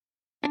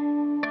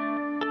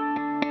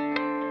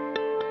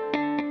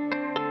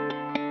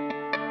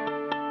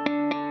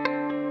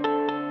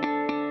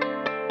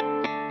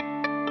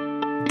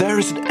There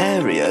is an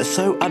area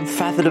so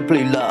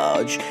unfathomably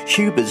large,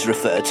 humans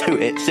refer to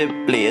it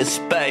simply as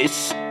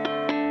space. The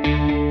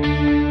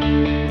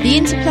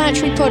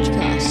Interplanetary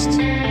Podcast.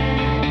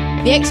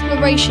 The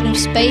exploration of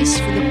space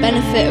for the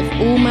benefit of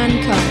all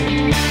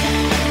mankind.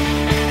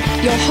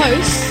 Your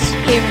hosts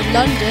here in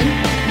London,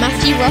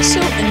 Matthew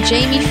Russell and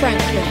Jamie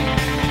Franklin.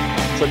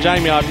 So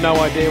Jamie, I have no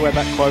idea where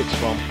that quote's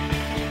from.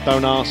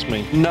 Don't ask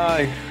me.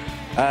 No,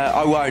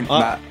 I won't,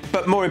 Matt.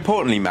 But more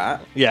importantly,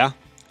 Matt, Yeah.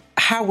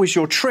 how was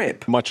your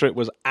trip? My trip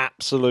was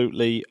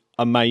absolutely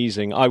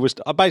amazing.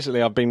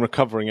 I've been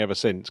recovering ever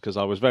since because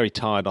I was very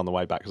tired on the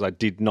way back because I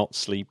did not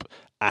sleep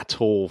at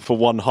all for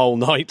one whole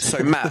night.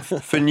 So, Matt,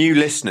 for new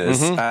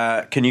listeners,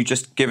 can you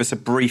just give us a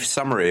brief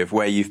summary of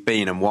where you've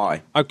been and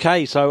why?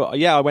 Okay, so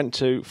yeah, I went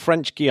to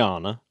French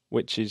Guiana,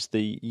 which is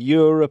the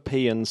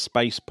European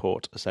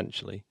spaceport,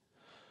 essentially,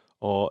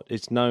 or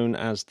it's known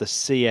as the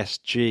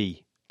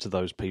CSG to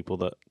those people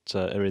that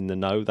are in the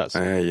know. That's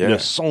Le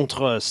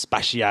Centre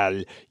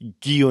Spatial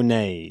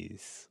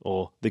Guyanais,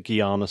 or the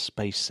Guyana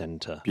Space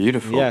Centre.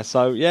 Beautiful. Yeah,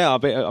 so yeah,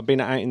 I've been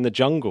out in the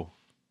jungle,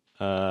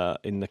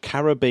 in the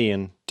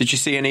Caribbean. Did you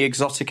see any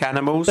exotic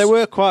animals? There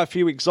were quite a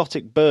few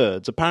exotic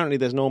birds. Apparently,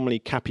 there's normally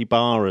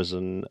capybaras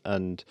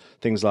and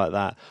things like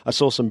that. I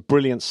saw some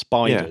brilliant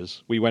spiders.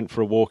 Yeah. We went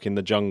for a walk in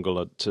the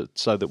jungle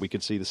so that we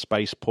could see the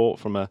spaceport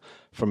from a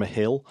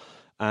hill.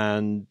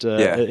 And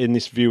in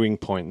this viewing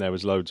point, there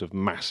was loads of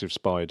massive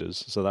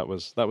spiders. So that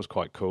was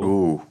quite cool.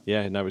 Ooh.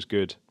 Yeah, that was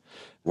good.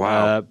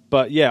 Wow.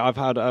 But yeah, I've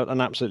had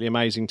an absolutely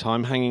amazing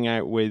time hanging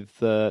out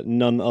with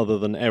none other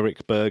than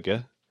Eric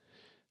Berger,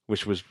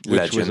 which was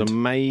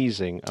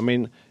amazing. I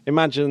mean,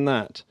 imagine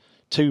that.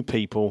 Two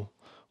people,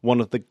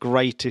 one of the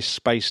greatest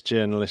space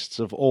journalists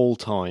of all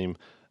time,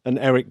 and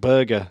Eric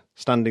Berger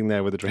standing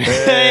there with a drink.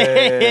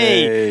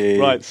 Hey.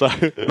 Right, so...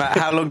 Matt,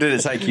 how long did it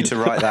take you to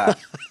write that?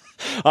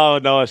 Oh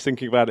no! I was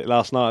thinking about it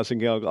last night. I was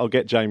thinking I'll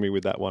get Jamie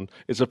with that one.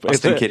 I'll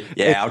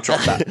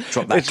drop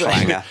that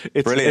clanger.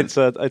 Brilliant.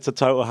 It's a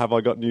total "have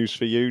I got news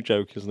for you"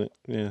 joke, isn't it?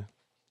 Yeah.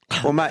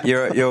 Well, Matt,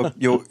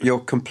 you're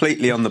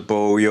completely on the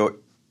ball. You're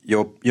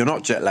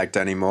not jet lagged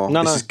anymore.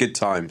 This is good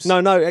times. No,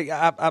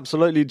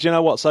 absolutely. Do you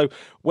know what? So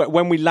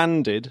when we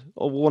landed,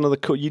 one of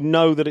the you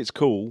know that it's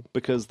cool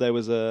because there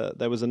was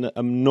an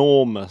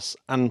enormous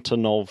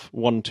Antonov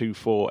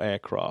 124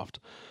 aircraft.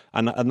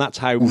 And that's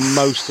how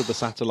most of the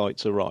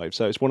satellites arrive.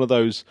 So it's one of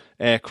those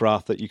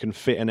aircraft that you can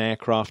fit an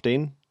aircraft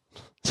in.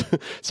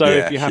 So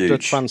if you have to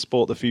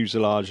transport the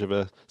fuselage of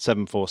a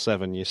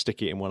 747, you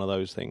stick it in one of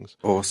those things.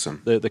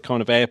 Awesome. The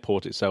kind of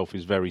airport itself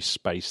is very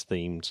space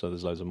themed. So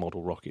there's loads of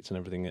model rockets and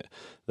everything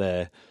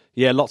there.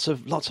 Yeah, lots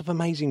of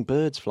amazing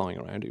birds flying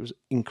around. It was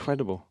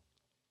incredible.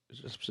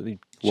 It was absolutely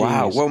genius.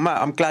 Wow. Well,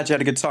 Matt, I'm glad you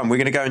had a good time. We're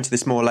going to go into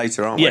this more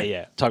later, aren't we?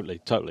 Yeah, totally.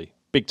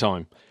 Big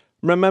time.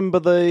 Remember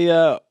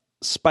the...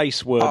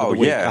 space word of the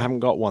week. Yeah. I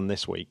haven't got one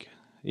this week.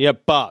 Yeah,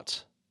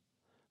 but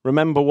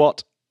remember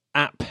what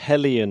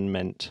aphelion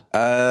meant?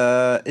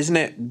 Isn't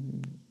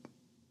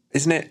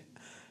it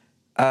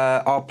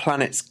our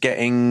planet is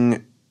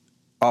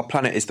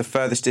the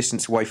furthest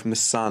distance away from the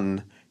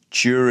sun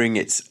during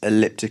its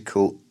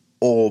elliptical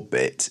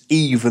orbit,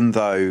 even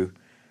though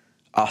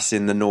us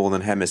in the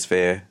northern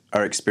hemisphere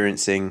are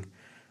experiencing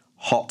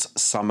hot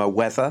summer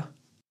weather?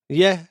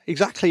 Yeah,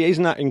 exactly.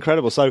 Isn't that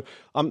incredible? So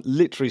I'm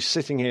literally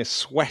sitting here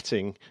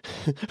sweating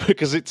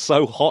because it's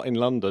so hot in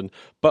London,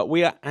 but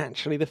we are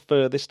actually the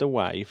furthest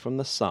away from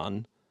the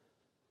sun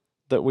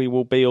that we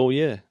will be all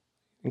year.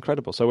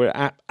 Incredible. So we're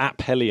at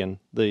aphelion,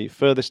 the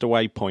furthest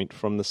away point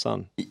from the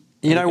sun.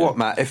 You know what,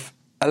 Matt? If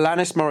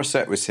Alanis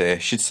Morissette was here,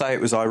 she'd say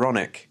it was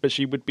ironic. But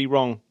she would be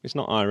wrong. It's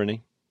not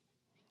irony.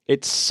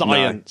 It's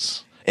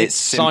science. No, it's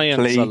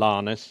science,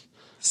 Alanis.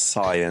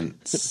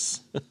 Science.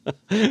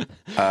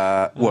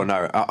 Well,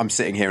 no, I'm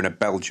sitting here in a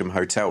Belgium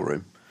hotel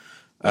room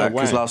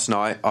because last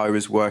night I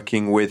was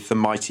working with the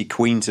mighty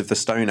Queens of the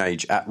Stone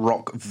Age at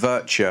Rock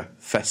Virtue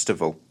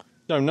Festival.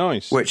 Oh,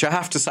 nice. Which I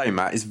have to say,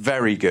 Matt, is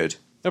very good.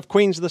 Have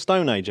Queens of the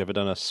Stone Age ever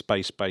done a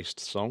space-based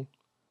song?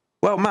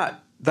 Well,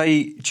 Matt, do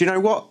you know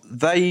what?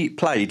 They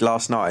played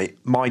last night,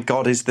 My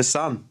God is the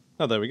Sun.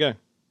 Oh, there we go.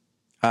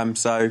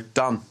 So,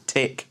 done.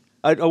 Tick.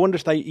 I wonder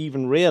if they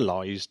even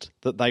realised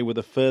that they were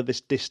the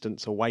furthest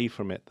distance away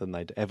from it than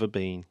they'd ever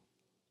been.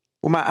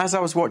 Well, Matt, as I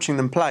was watching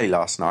them play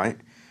last night,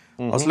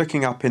 I was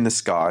looking up in the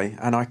sky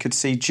and I could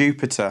see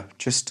Jupiter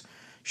just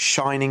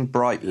shining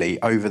brightly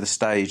over the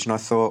stage. And I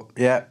thought,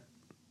 yeah,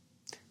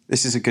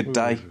 this is a good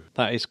day.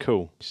 That is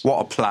cool. What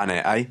a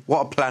planet, eh?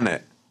 What a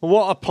planet.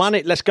 What a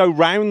planet. Let's go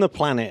round the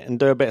planet and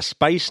do a bit of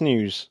space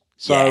news.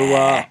 So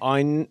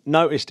I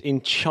noticed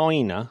in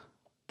China...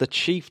 the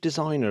chief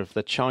designer of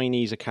the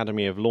Chinese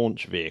Academy of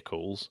Launch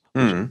Vehicles,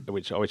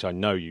 which I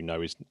know you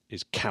know is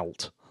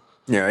CALT.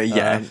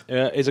 Yeah.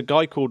 Is a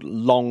guy called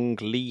Long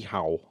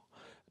Lihao.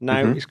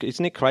 Now,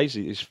 isn't it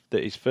crazy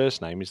that his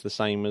first name is the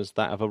same as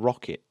that of a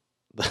rocket?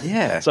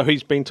 Yeah. So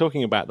he's been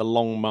talking about the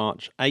Long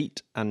March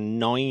 8 and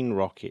 9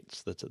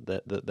 rockets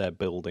that they're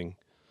building.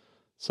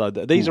 So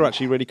these are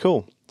actually really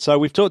cool. So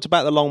we've talked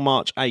about the Long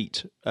March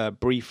 8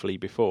 briefly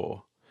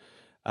before.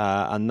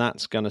 and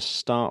that's going to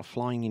start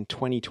flying in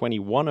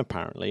 2021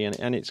 apparently,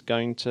 and it's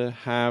going to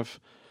have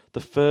the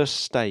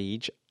first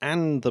stage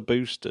and the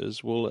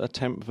boosters will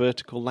attempt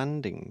vertical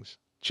landings,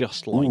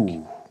 just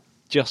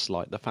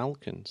like the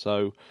Falcon.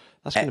 So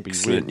that's going to be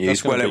excellent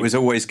news. Well, it was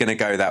always going to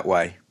go that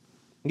way.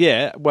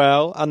 Yeah,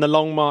 well, and the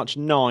Long March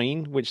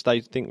 9, which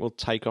they think will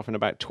take off in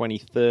about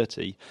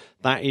 2030,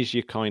 that is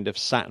your kind of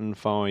Saturn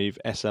V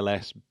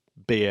SLS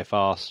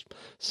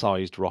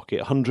BFR-sized rocket,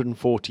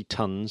 140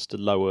 tons to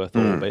low Earth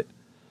orbit.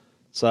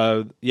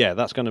 So yeah,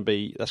 that's going to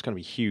be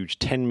huge,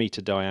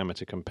 10-meter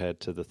diameter compared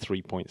to the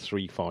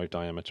 3.35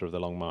 diameter of the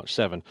Long March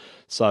 7.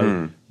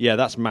 So yeah,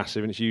 that's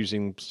massive, and it's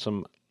using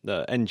some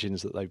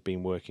engines that they've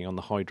been working on,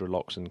 the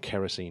Hydrolox and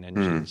kerosene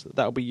engines.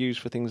 That'll be used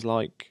for things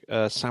like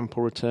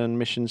sample return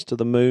missions to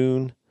the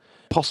moon,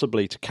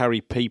 possibly to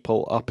carry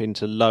people up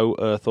into low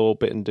Earth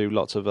orbit and do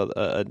lots of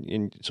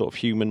in sort of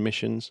human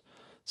missions.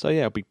 So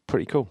yeah, it'll be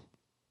pretty cool.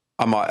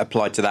 I might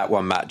apply to that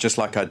one, Matt, just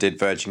like I did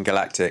Virgin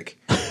Galactic.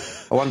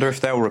 I wonder if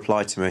they'll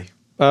reply to me.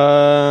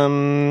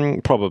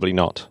 Probably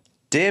not.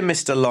 Dear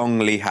Mr.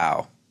 Longley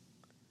Howe,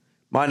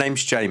 my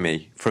name's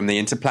Jamie from the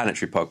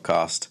Interplanetary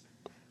Podcast.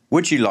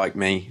 Would you like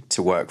me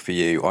to work for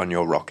you on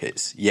your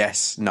rockets?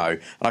 Yes, no.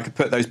 And I could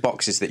put those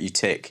boxes that you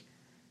tick.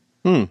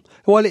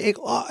 Well,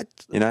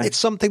 it's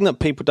something that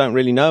people don't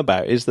really know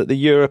about, is that the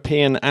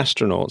European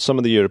astronauts, some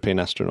of the European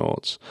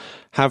astronauts,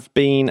 have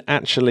been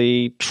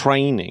actually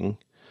training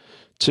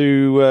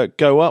to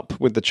go up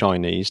with the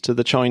Chinese to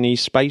the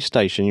Chinese space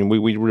station.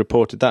 We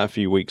reported that a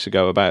few weeks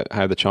ago about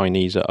how the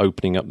Chinese are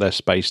opening up their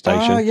space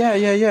station. Oh,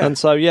 yeah. And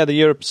so,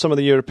 some of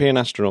the European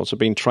astronauts have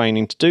been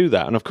training to do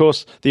that. And of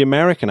course, the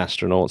American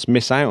astronauts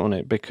miss out on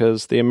it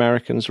because the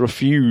Americans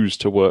refuse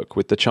to work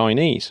with the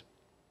Chinese.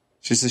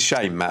 Which is a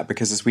shame, Matt,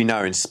 because as we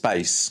know, in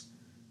space,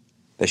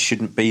 there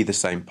shouldn't be the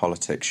same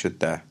politics, should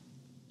there?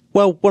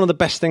 Well, one of the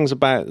best things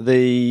about the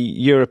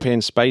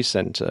European Space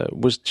Centre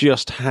was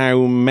just how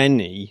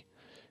many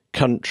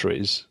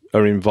countries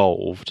are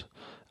involved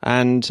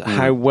and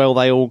how well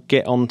they all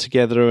get on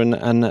together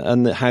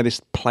and how this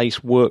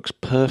place works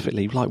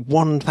perfectly. Like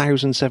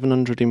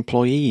 1,700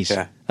 employees,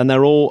 and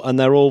they're all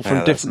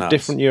from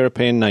different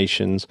European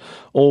nations,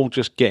 all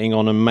just getting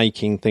on and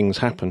making things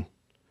happen.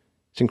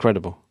 It's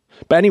incredible.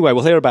 But anyway,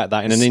 we'll hear about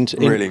that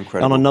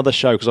on another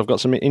show, because I've got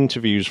some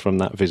interviews from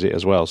that visit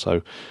as well.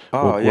 So,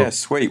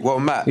 sweet. Well,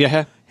 Matt,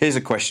 here's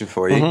a question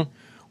for you.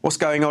 What's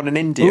going on in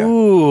India?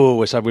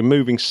 So we're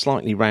moving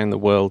slightly around the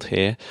world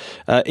here.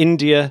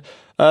 India,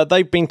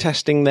 they've been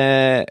testing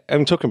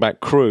I'm talking about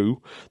Crew,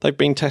 they've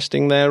been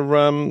testing their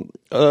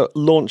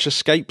launch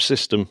escape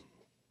system,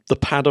 the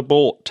pad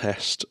abort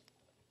test.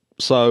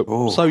 So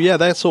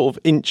they're sort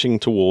of inching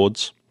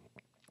towards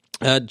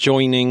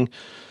joining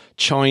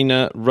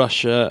China,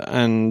 Russia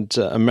and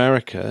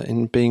America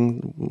in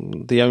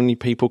being the only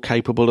people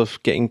capable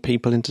of getting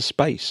people into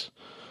space.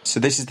 So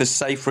this is the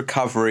safe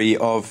recovery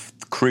of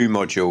Crew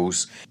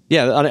modules.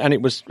 Yeah, and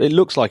it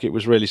looks like it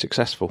was really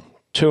successful.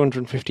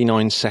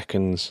 259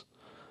 seconds,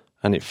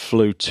 and it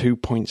flew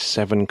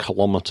 2.7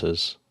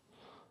 kilometres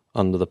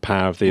under the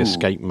power of the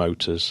escape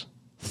motors.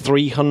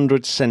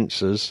 300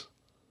 sensors,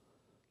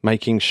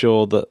 making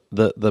sure that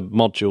the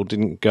module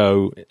didn't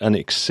go and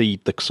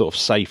exceed the sort of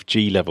safe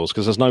G levels,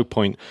 because there's no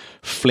point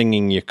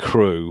flinging your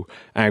crew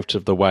out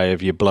of the way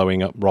of your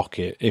blowing up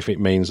rocket if it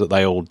means that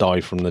they all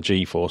die from the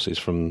G forces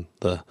from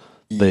the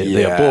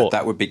abort.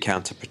 That would be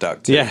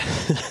counterproductive. Yeah.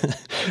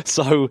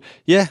 So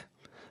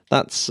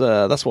that's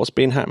what's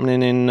been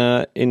happening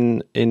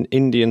in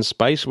Indian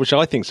space, which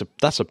I think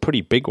that's a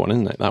pretty big one,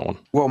 isn't it? That one.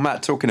 Well,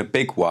 Matt, talking a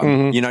big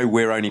one,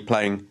 we're only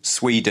playing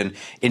Sweden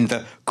in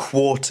the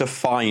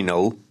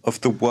quarter-final of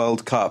the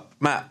World Cup.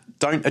 Matt,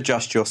 don't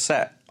adjust your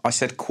set. I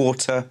said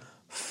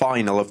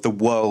quarter-final of the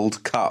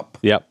World Cup.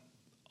 Yep.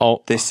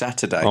 This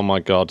Saturday. Oh my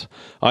God!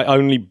 I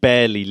only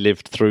barely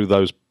lived through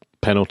those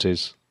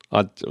penalties.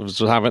 I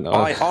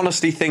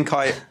honestly think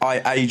I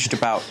aged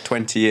about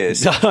 20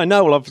 years. I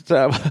know. Well,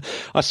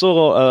 I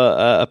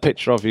saw a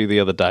picture of you the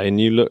other day, and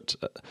you looked,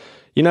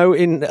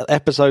 in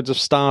episodes of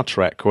Star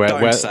Trek where...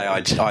 Don't say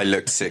I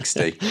looked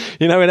 60.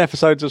 In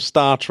episodes of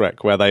Star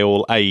Trek where they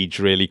all age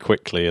really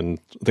quickly and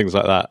things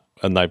like that,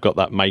 and they've got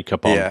that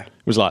makeup on. Yeah.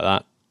 It was like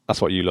that. That's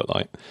what you look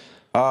like.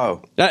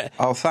 Oh,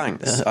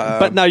 thanks.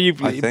 But no,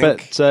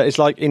 it's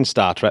like in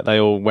Star Trek, they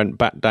all went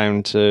back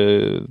down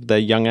to their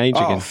young age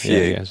again. Phew.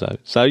 Yeah.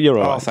 So you're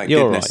all right. Thank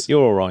you're goodness. All right.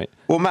 You're all right.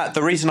 Well, Matt,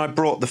 the reason I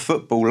brought the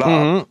football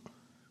up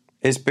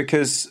is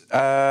because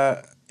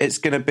it's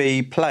going to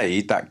be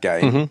played, that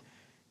game,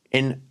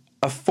 in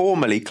a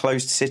formerly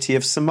closed city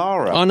of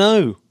Samara.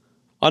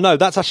 I know,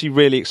 that's actually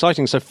really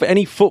exciting. So for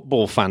any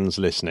football fans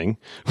listening,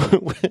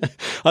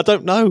 I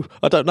don't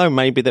know,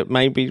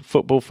 maybe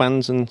football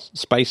fans and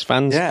space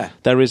fans,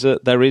 there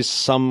is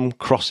some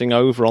crossing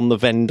over on the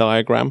Venn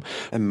diagram.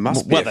 There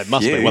must be. There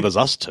must be. Well, there's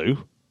us two.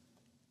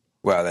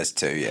 Well, there's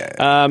two,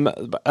 yeah.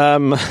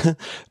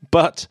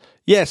 But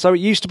yeah, so it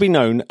used to be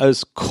known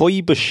as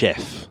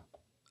Kuibyshev,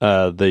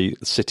 the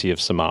city of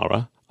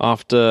Samara,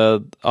 after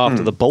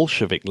the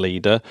Bolshevik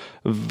leader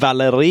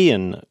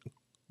Valerian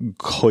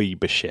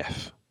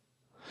Kuibyshev.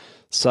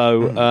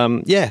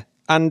 So,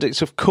 and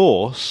it's, of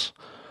course,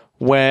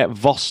 where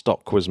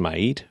Vostok was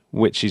made,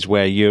 which is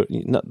where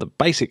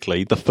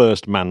basically the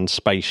first manned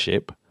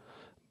spaceship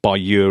by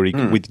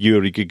with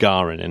Yuri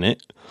Gagarin in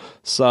it.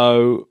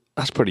 So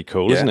that's pretty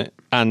cool, isn't it?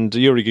 And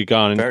Yuri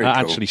Gagarin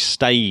actually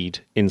stayed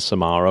in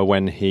Samara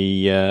when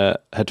he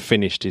had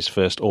finished his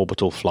first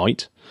orbital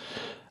flight.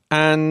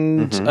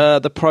 And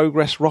the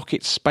Progress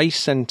Rocket Space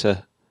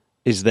Center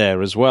is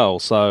there as well.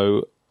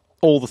 So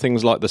all the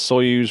things like the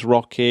Soyuz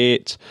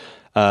rocket,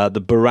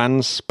 the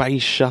Buran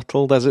Space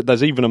Shuttle.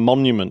 There's even a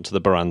monument to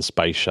the Buran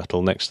Space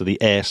Shuttle next to the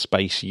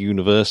Airspace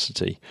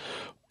University.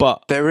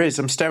 But there is.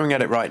 I'm staring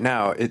at it right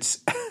now.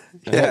 It's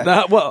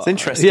it's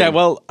interesting. Yeah,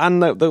 well,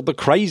 and the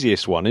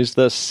craziest one is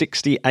the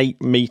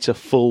 68-meter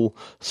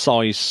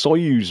full-size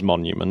Soyuz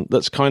monument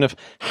that's kind of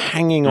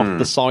hanging off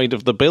the side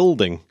of the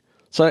building.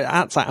 So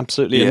that's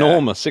absolutely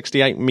enormous,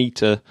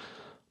 68-meter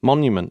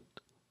monument.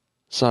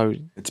 So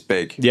it's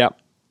big. Yeah.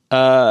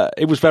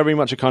 It was very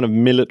much a kind of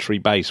military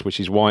base, which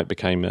is why it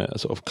became a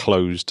sort of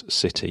closed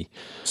city.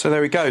 So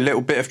there we go. A little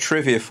bit of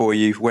trivia for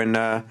you when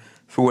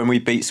we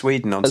beat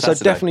Sweden on Saturday.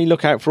 So definitely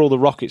look out for all the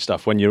rocket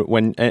stuff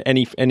when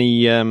any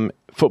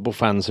football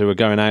fans who are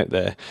going out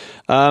there.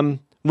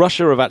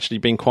 Russia have actually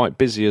been quite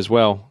busy as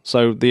well.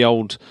 So the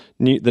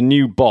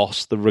new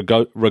boss, the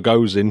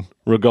Rogozin,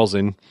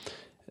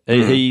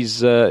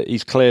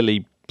 he's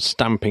clearly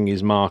stamping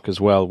his mark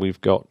as well. We've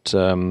got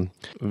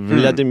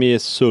Vladimir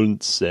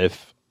Suntsev,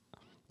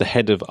 the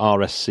head of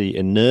RSC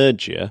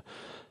Energia,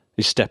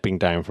 is stepping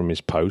down from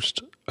his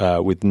post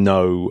with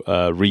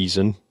no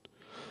reason.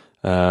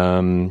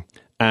 And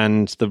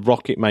the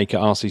rocket maker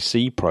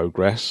RCC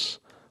Progress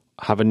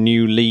have a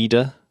new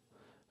leader.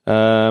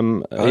 Dmitry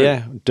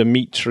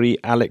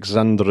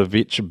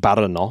Alexandrovich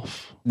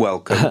Baranov.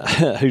 Welcome.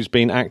 Who's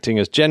been acting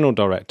as general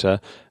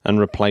director and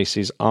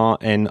replaces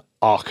R.N.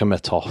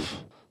 Arkametov.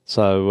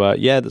 So,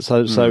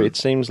 so it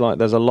seems like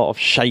there's a lot of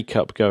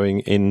shake-up going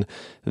in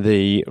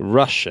the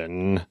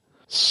Russian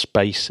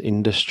space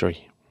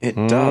industry. It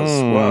does.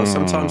 Well,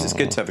 sometimes it's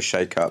good to have a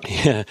shake-up.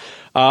 Yeah.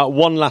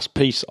 One last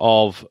piece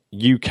of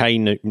UK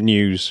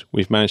news.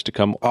 We've managed to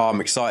come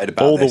I'm excited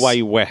about the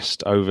way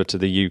west over to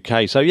the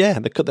UK. So,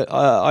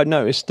 I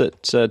noticed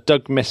that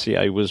Doug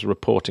Messier was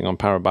reporting on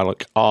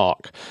Parabolic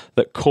Arc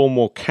that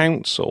Cornwall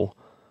Council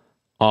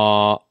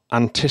are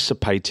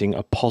anticipating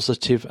a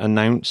positive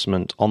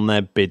announcement on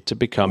their bid to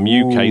become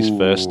UK's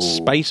first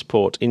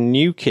spaceport in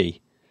Newquay.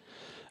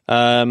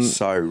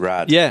 So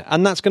rad. Yeah,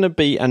 and that's going to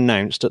be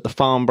announced at the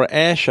Farnborough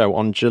Air Show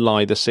on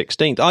July the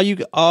 16th.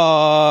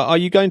 Are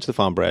you going to the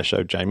Farnborough Air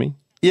Show, Jamie?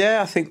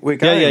 Yeah, I think we're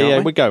going.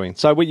 Yeah, we're going.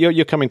 So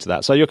you're coming to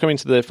that. So you're coming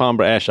to the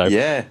Farnborough Air Show.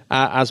 Yeah.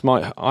 As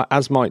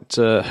might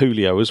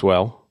Julio as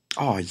well.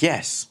 Oh,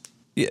 yes.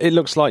 It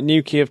looks like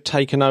Newquay have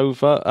taken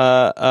over,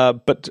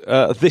 but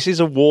this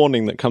is a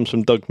warning that comes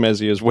from Doug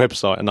Messier's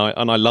website, and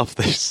I love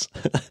this.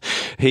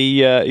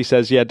 He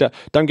says,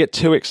 don't get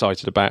too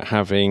excited about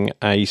having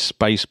a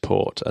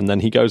spaceport, and then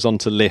he goes on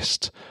to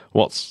list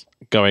what's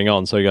going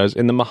on. So he goes,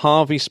 in the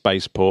Mojave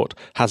spaceport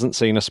hasn't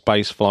seen a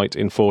space flight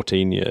in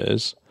 14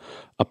 years.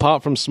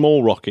 Apart from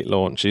small rocket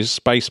launches,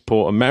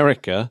 Spaceport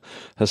America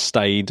has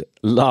stayed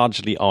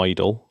largely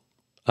idle.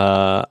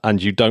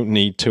 And you don't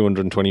need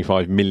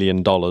 $225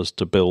 million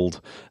to build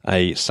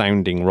a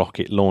sounding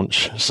rocket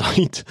launch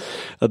site.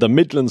 The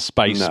Midland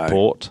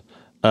Spaceport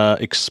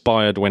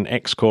expired when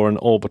X-Corps and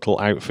Orbital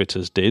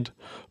Outfitters did.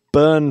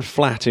 Burn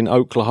Flat in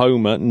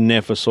Oklahoma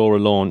never saw a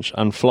launch,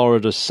 and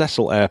Florida's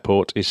Cecil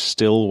Airport is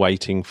still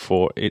waiting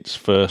for its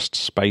first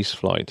space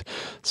flight.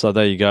 So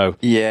there you go.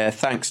 Yeah,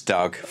 thanks,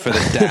 Doug, for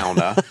the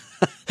downer.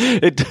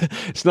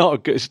 It's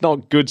not a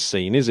good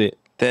scene, is it?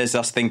 There's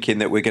us thinking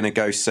that we're going to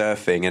go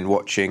surfing and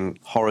watching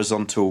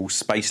horizontal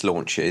space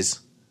launches,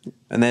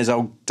 and there's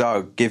old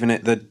Doug giving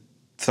it the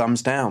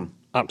thumbs down.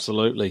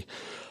 Absolutely.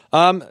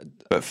 But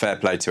fair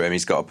play to him,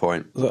 he's got a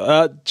point.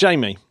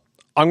 Jamie,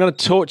 I'm going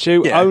to talk to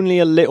you only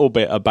a little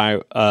bit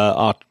about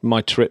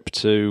my trip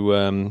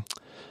to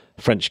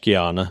French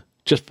Guiana.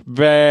 Just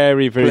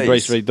very, very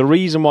briefly. The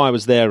reason why I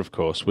was there, of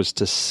course, was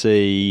to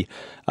see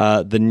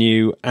the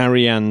new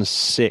Ariane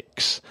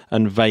 6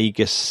 and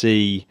Vega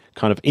C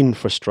kind of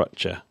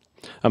infrastructure.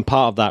 And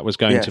part of that was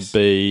going to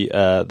be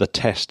the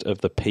test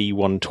of the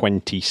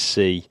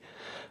P120C,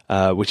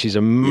 which is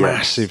a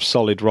massive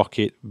solid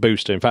rocket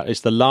booster. In fact, it's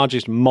the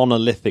largest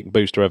monolithic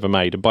booster ever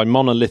made. And by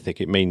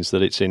monolithic, it means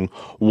that it's in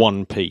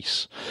one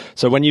piece.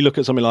 So when you look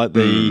at something like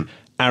the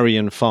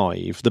Ariane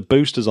 5, the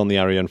boosters on the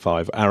Ariane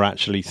 5 are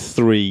actually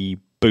three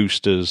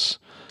boosters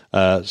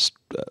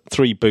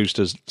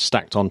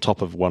stacked on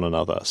top of one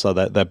another. So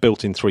they're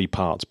built in three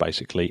parts,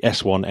 basically,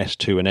 S1,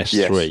 S2, and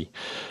S3.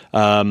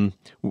 Yes.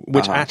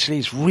 Which actually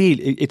is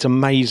it's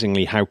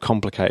amazingly how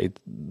complicated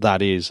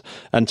that is.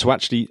 And to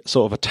actually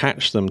sort of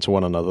attach them to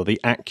one another,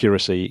 the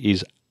accuracy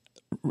is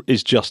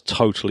is just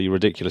totally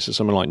ridiculous. It's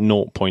something like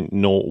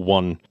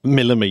 0.01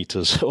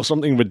 millimeters or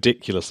something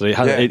ridiculous.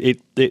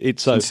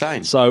 It's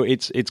insane. So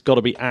it's got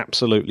to be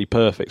absolutely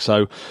perfect.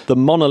 So the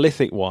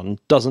monolithic one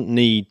doesn't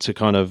need to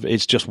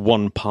it's just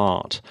one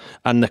part.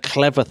 And the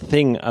clever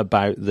thing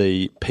about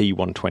the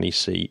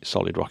P120C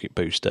solid rocket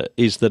booster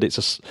is that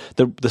it's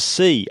the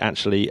C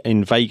actually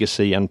in Vega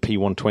C and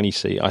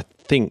P120C I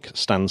think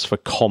stands for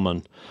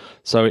common.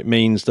 So it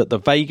means that the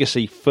Vega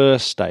C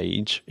first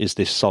stage is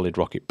this solid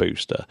rocket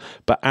booster,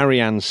 but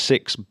Ariane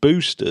 6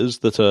 boosters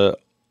that are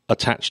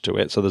attached to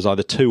it, so there's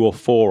either 2 or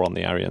 4 on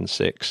the Ariane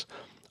 6,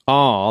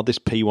 are this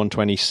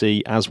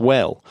P120C as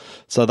well.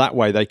 So that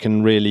way they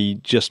can really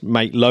just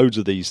make loads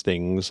of these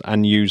things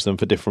and use them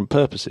for different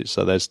purposes.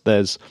 So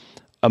there's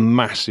a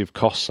massive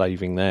cost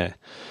saving there.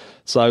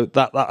 So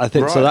that I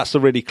think right. So that's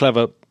the really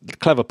clever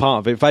part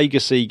of it.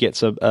 Vega C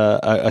gets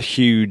a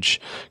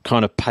huge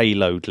kind of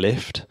payload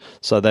lift,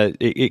 so that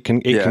it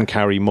can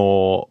carry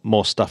more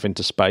stuff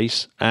into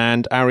space.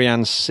 And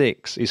Ariane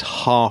 6 is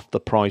half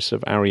the price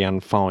of Ariane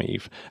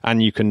 5,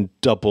 and you can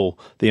double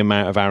the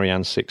amount of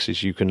Ariane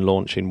 6s you can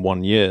launch in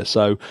 1 year.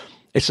 So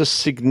it's a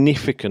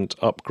significant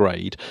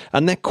upgrade,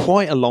 and they're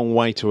quite a long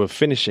way to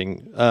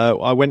finishing.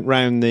 I went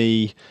round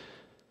the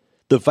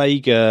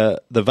Vega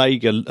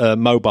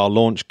mobile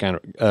launch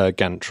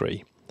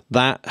gantry.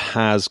 That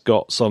has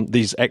got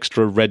these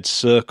extra red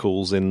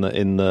circles in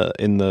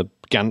the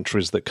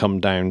gantries that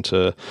come down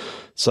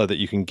so that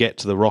you can get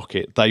to the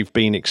rocket. They've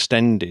been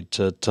extended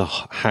to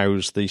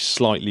house the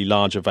slightly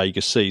larger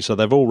Vega C. So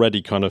they've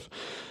already kind of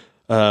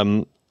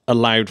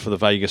allowed for the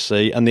Vega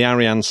C, and the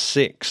Ariane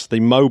 6,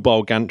 the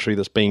mobile gantry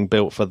that's being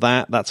built for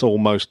that's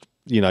almost.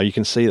 You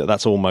can see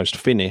that's almost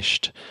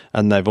finished,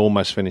 and they've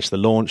almost finished the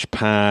launch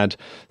pad.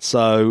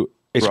 So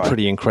it's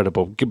pretty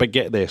incredible. But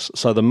get this.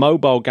 So the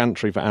mobile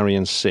gantry for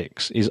Ariane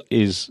 6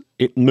 is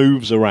it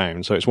moves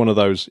around. So it's one of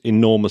those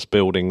enormous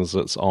buildings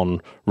that's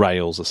on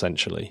rails,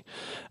 essentially.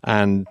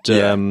 And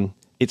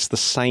it's the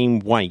same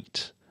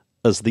weight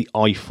as the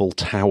Eiffel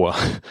Tower,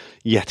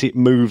 yet it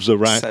moves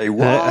around. Say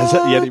what?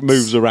 Yet it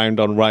moves around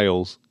on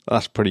rails.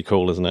 That's pretty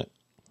cool, isn't it?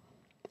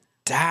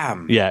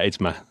 Damn. Yeah,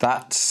 it's mad.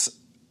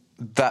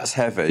 That's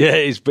heavy. Yeah,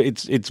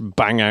 it's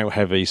bang out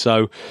heavy.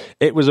 So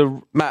it was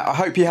Matt, I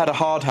hope you had a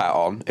hard hat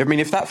on. I mean,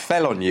 if that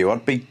fell on you,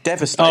 I'd be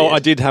devastated. Oh, I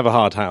did have a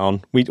hard hat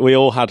on. We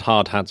all had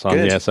hard hats on.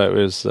 Good. Yeah, so it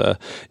was.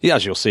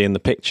 As you'll see in the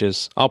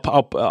pictures,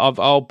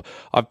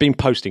 I've been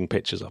posting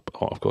pictures up,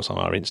 of course, on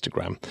our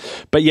Instagram.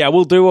 But yeah,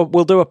 we'll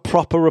do a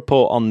proper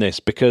report on this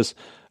because.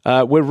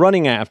 We're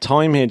running out of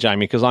time here,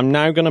 Jamie. Because I'm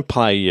now going to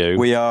play you.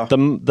 We are the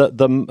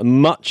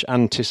much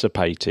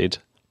anticipated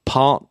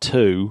part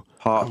 2.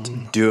 Part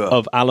 2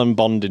 of Alan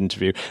Bond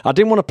interview. I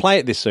didn't want to play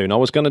it this soon. I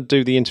was going to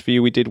do the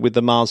interview we did with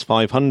the Mars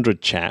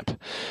 500 chap,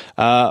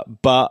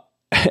 but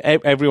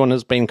everyone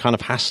has been kind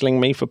of hassling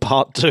me for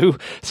part 2,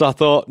 so I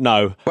thought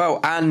no. Well,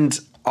 and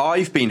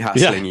I've been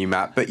hassling you,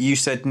 Matt, but you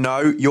said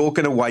no, you're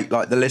going to wait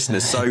like the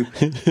listeners, so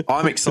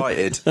I'm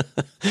excited.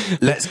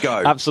 Let's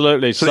go.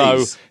 Absolutely.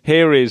 Please. So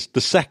here is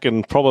the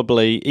second,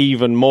 probably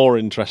even more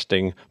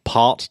interesting,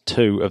 part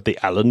 2 of the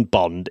Alan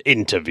Bond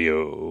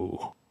interview.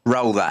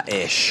 Roll that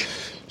ish.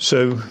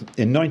 So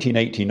in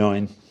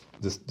 1989,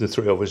 the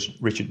three of us,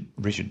 Richard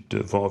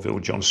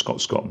Varville, John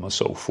Scott and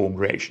myself, formed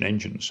Reaction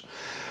Engines.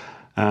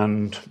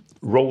 And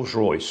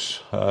Rolls-Royce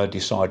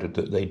decided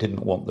that they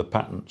didn't want the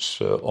patents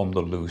on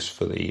the loose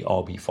for the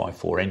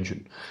RB54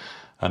 engine.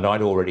 And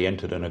I'd already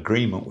entered an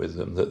agreement with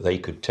them that they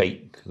could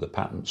take the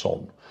patents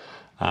on.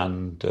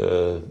 And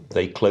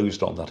they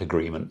closed on that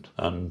agreement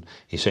and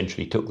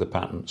essentially took the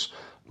patents,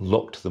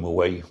 locked them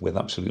away with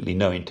absolutely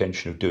no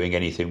intention of doing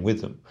anything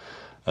with them.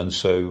 And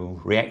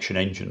so Reaction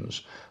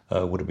Engines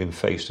would have been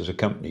faced as a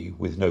company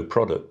with no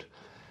product.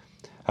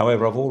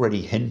 However, I've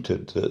already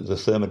hinted that the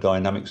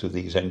thermodynamics of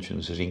these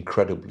engines is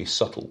incredibly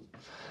subtle.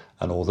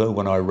 And although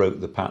when I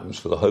wrote the patents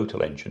for the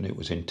Hotel engine, it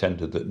was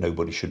intended that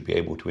nobody should be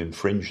able to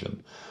infringe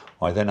them,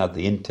 I then had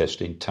the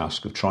interesting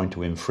task of trying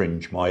to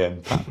infringe my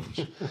own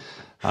patents.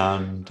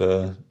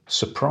 And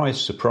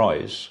surprise,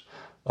 surprise,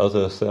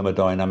 other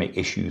thermodynamic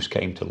issues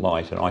came to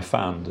light, and I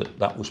found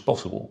that was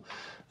possible.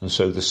 And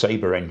so the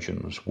Sabre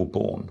engines were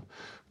born,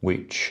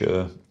 which,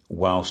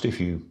 whilst if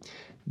you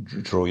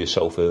draw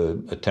yourself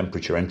a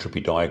temperature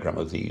entropy diagram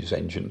of these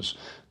engines,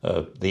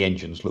 the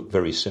engines look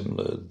very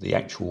similar. The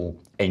actual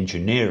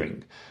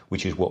engineering,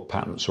 which is what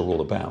patents are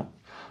all about,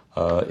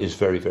 is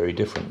very, very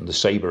different. And the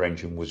Sabre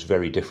engine was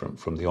very different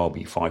from the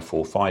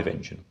RB545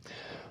 engine.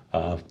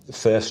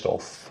 First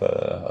off,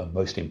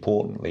 most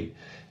importantly,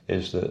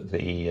 is that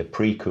the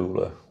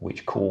pre-cooler,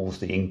 which cools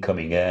the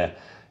incoming air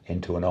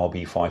into an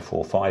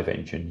RB545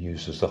 engine,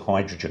 uses the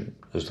hydrogen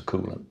as the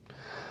coolant.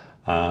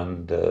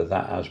 And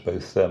that has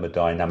both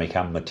thermodynamic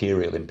and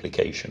material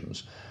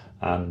implications.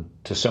 And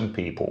to some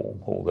people,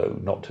 although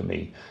not to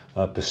me,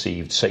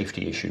 perceived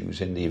safety issues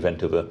in the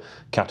event of a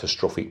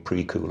catastrophic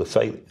pre-cooler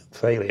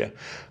failure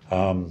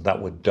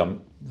that would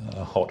dump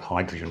hot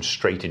hydrogen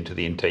straight into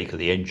the intake of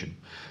the engine.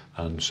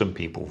 and some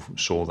people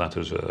saw that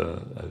as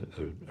a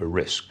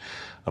risk.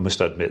 I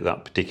must admit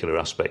that particular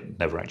aspect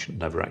never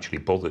actually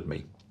bothered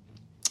me.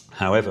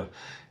 However,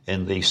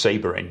 in the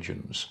Sabre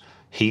engines,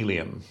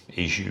 helium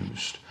is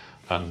used,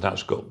 and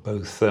that's got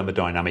both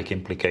thermodynamic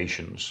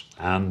implications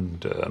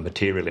and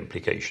material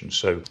implications.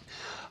 So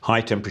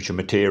high temperature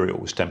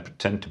materials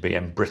tend to be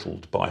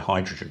embrittled by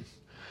hydrogen.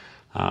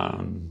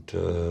 And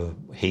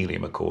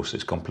helium, of course,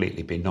 is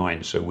completely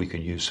benign, so we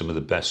can use some of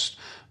the best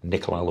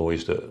nickel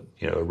alloys that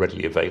are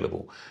readily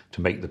available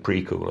to make the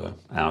pre-cooler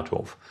out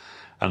of.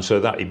 And so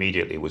that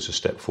immediately was a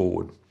step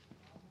forward.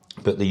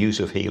 But the use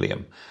of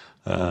helium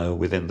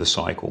within the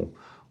cycle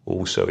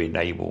also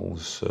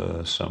enables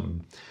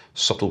some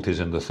subtleties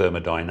in the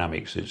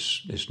thermodynamics.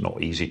 It's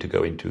not easy to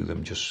go into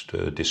them just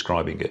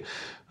describing it,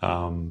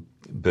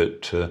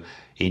 but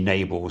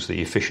enables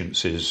the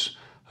efficiencies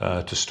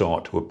to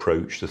start to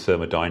approach the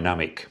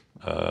thermodynamic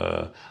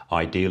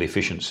ideal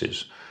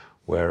efficiencies,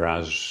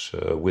 whereas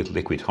with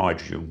liquid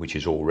hydrogen, which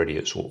is already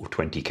at sort of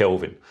 20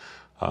 Kelvin,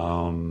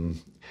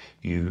 when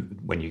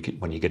you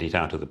get it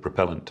out of the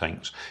propellant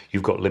tanks,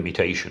 you've got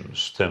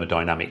limitations,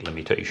 thermodynamic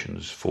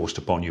limitations forced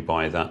upon you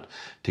by that,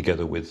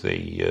 together with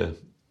the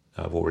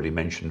I've already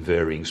mentioned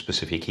varying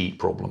specific heat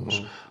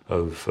problems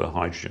of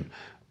hydrogen,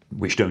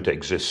 which don't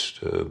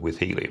exist with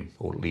helium,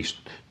 or at least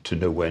to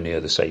nowhere near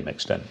the same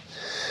extent.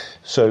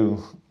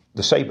 So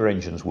the Sabre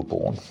engines were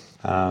born,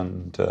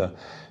 and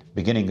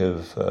beginning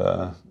of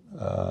the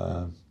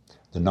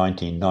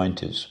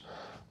 1990s,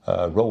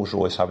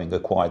 Rolls-Royce, having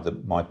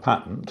acquired my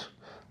patent,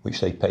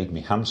 which they paid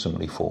me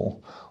handsomely for,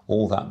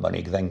 all that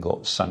money then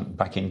got sunk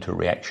back into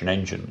reaction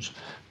engines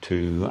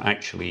to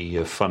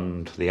actually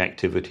fund the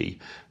activity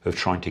of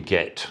trying to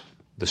get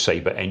the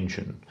Sabre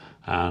engine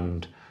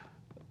and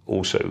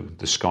also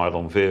the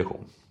Skylon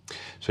vehicle.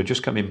 So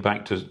just coming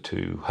back to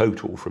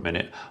HOTL for a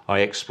minute, I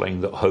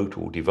explained that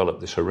HOTL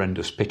developed this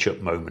horrendous pitch-up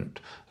moment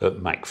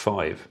at Mach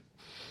 5.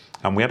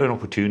 And we had an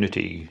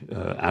opportunity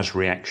as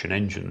reaction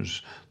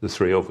engines, the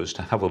three of us,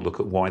 to have a look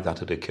at why that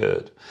had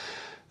occurred.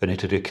 And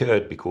it had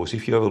occurred because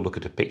if you ever look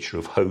at a picture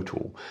of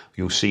HOTL,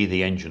 you'll see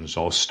the engines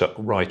are stuck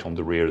right on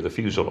the rear of the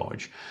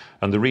fuselage.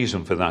 And the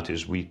reason for that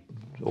is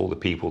all the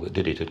people that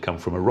did it had come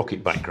from a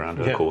rocket background.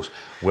 And of course,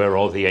 where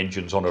are the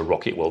engines on a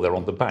rocket? Well, they're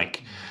on the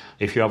back.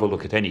 If you have a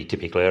look at any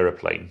typical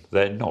aeroplane,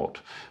 they're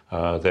not.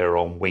 They're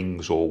on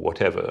wings or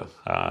whatever.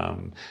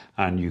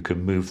 And you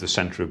can move the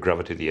centre of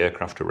gravity of the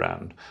aircraft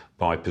around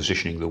by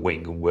positioning the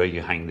wing and where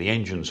you hang the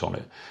engines on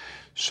it.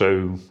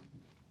 So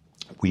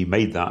we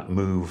made that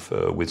move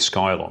with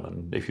Skylon,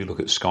 and if you look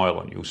at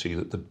Skylon, you'll see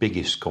that the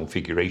biggest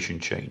configuration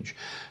change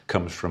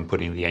comes from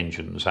putting the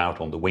engines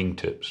out on the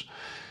wingtips.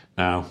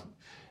 Now,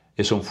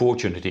 it's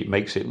unfortunate it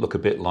makes it look a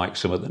bit like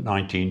some of the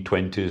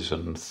 1920s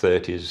and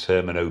 30s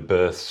Herman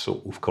Oberth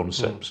sort of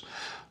concepts.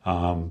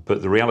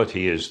 But the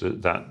reality is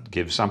that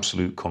gives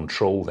absolute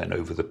control then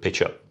over the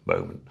pitch-up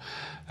moment.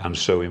 And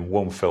so in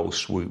one fell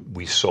swoop,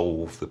 we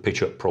solve the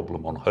pitch-up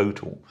problem on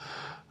HOTL.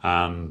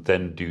 And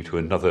then due to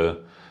another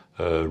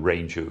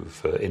range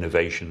of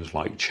innovations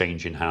like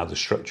changing how the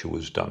structure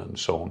was done and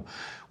so on,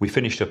 we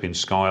finished up in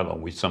Skylon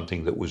with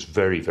something that was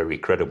very, very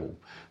credible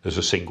as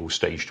a single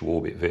stage to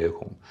orbit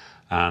vehicle.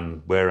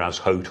 And whereas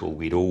HOTL,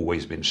 we'd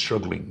always been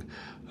struggling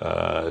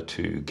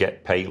to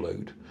get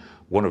payload,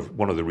 one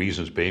of the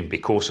reasons being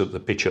because of the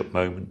pitch-up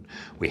moment,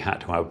 we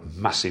had to have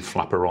massive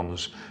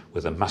flaperons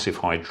with a massive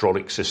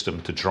hydraulic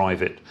system to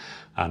drive it.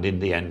 And in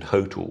the end,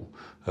 HOTL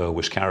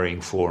was carrying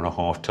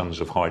 4.5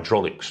 tons of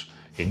hydraulics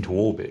into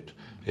orbit.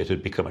 It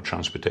had become a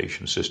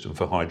transportation system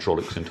for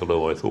hydraulics into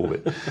low Earth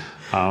orbit.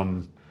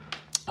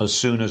 As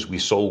soon as we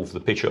solved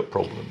the pitch-up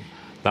problem,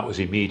 that was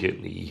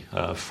immediately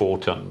 4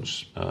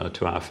 tons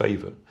to our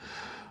favour.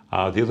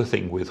 The other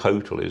thing with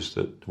HOTL is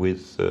that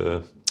with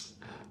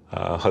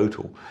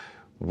HOTL,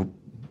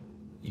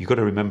 you've got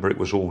to remember it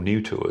was all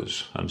new to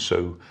us, and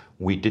so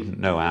we didn't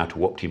know how to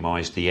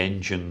optimise the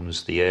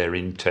engines, the air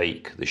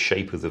intake, the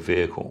shape of the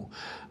vehicle,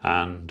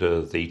 and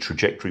the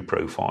trajectory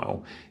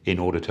profile in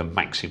order to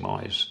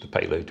maximise the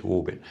payload to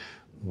orbit.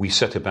 We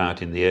set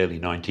about in the early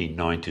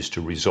 1990s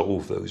to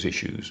resolve those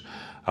issues,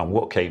 and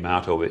what came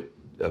out of it,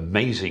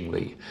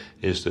 amazingly,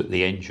 is that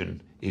the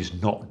engine is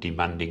not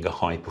demanding a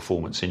high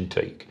performance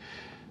intake.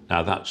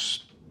 Now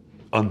that's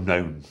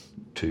unknown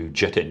to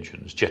jet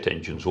engines. Jet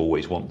engines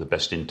always want the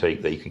best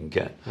intake they can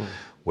get,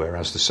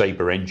 whereas the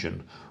Sabre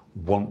engine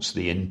wants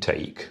the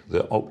intake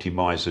that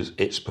optimises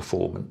its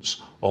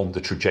performance on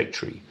the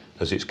trajectory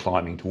as it's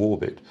climbing to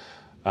orbit.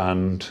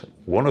 And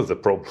one of the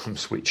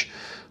problems which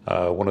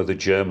one of the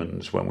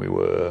Germans, when we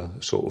were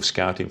sort of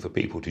scouting for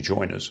people to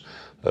join us,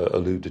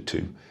 alluded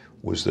to,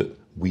 was that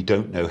we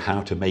don't know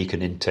how to make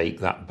an intake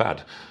that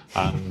bad.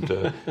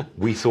 And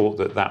we thought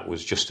that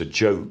was just a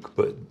joke,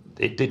 but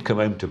it did come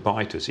home to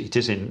bite us. It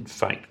is, in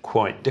fact,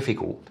 quite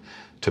difficult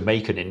to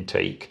make an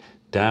intake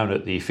down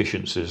at the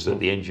efficiencies that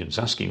the engine's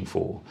asking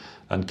for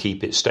and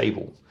keep it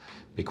stable.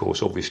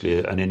 because obviously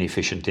an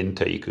inefficient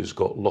intake has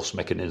got loss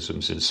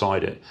mechanisms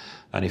inside it,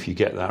 and if you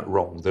get that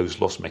wrong,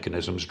 those loss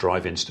mechanisms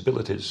drive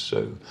instabilities.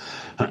 So,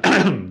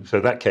 so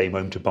that came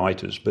home to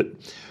bite us. But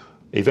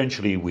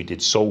eventually, we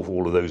did solve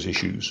all of those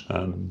issues,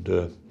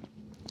 and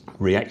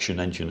Reaction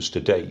Engines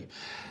today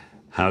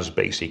has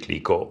basically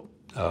got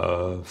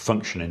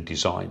functioning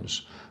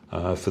designs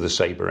for the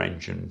Sabre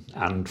engine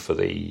and for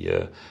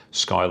the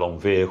Skylon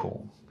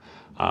vehicle.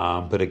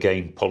 But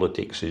again,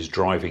 politics is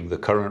driving the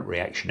current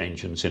reaction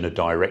engines in a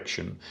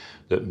direction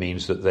that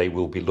means that they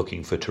will be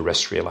looking for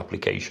terrestrial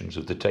applications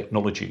of the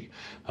technology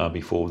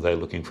before they're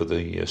looking for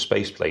the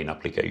spaceplane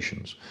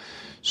applications.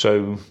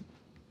 So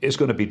it's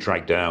going to be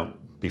dragged out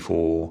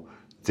before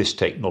this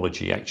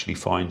technology actually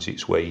finds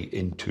its way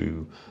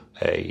into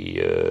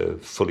a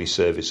fully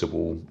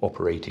serviceable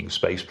operating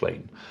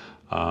spaceplane.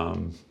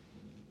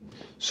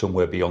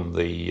 Somewhere beyond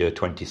the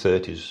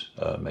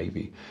 2030s,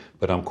 maybe.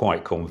 But I'm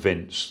quite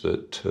convinced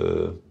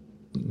that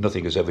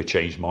nothing has ever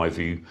changed my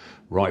view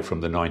right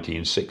from the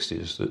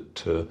 1960s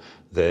that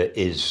there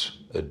is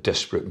a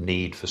desperate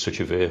need for such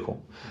a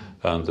vehicle,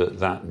 and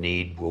that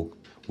need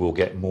will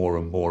get more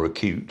and more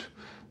acute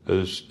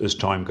as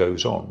time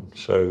goes on.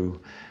 So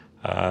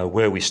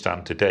where we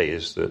stand today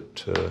is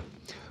that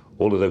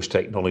all of those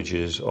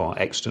technologies are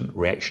excellent.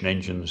 Reaction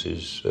Engines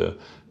is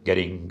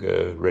getting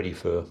ready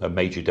for a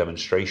major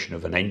demonstration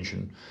of an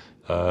engine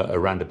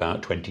around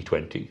about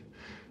 2020.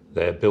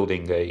 They're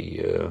building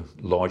a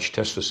large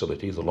test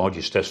facility, the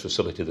largest test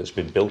facility that's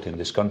been built in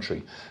this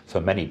country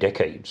for many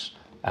decades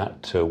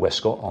at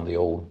Westcott, on the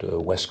old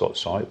Westcott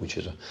site, which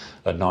is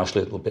a nice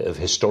little bit of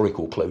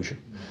historical closure.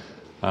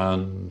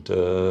 And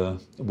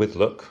with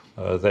luck,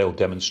 they'll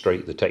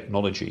demonstrate the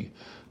technology,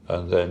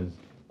 and then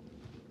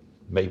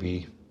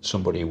maybe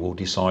somebody will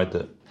decide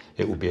that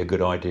it would be a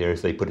good idea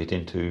if they put it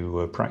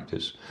into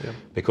practice. Yeah.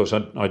 Because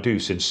I do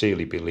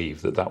sincerely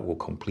believe that will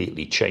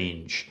completely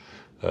change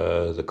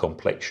the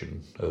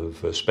complexion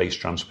of space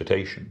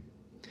transportation.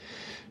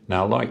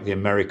 Now, like the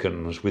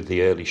Americans with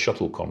the early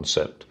shuttle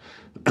concept,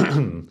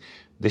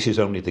 this is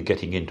only the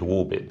getting into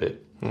orbit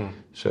bit.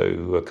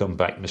 So come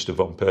back, Mr.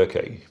 von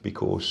Perke,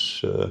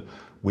 because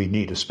we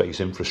need a space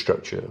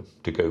infrastructure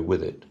to go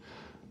with it.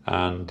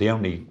 And the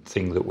only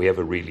thing that we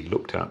ever really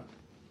looked at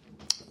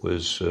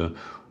was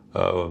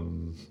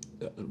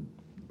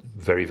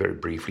very, very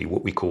briefly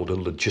what we called a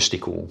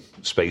logistical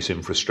space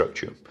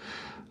infrastructure.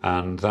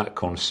 And that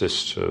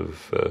consists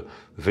of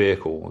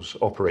vehicles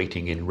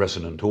operating in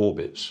resonant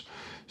orbits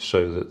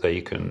so that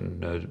they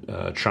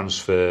can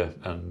transfer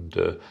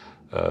and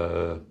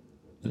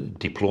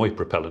deploy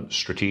propellant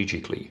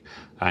strategically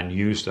and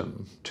use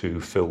them to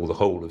fill the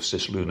whole of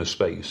cislunar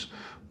space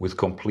with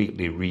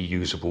completely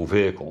reusable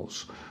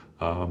vehicles,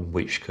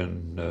 which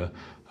can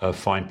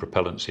find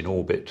propellants in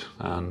orbit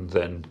and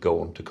then go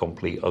on to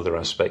complete other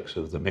aspects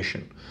of the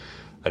mission.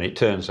 And it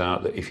turns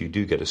out that if you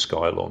do get a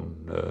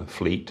Skylon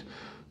fleet,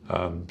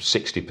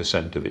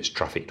 60% of its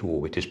traffic to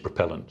orbit is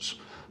propellants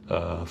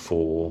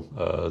for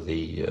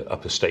the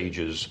upper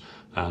stages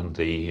and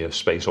the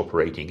space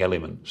operating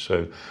elements.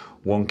 So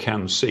one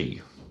can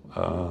see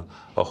a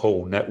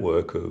whole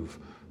network of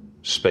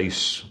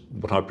space,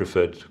 what I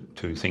prefer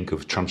to think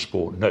of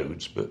transport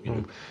nodes, but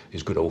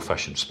is good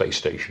old-fashioned space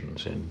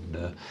stations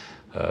in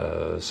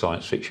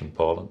science fiction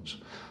parlance.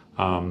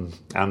 And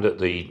at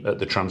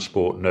the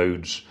transport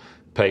nodes,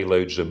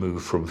 payloads are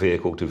moved from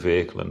vehicle to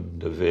vehicle,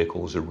 and the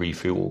vehicles are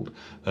refueled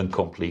and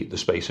complete the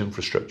space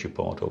infrastructure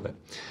part of it.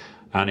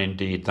 And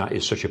indeed, that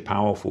is such a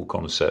powerful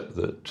concept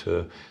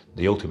that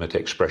the ultimate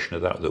expression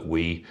of that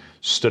we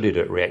studied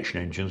at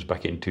Reaction Engines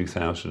back in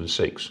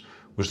 2006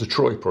 was the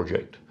Troy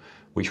project,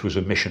 which was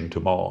a mission to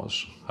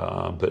Mars,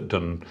 but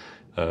done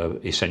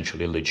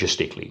essentially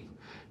logistically,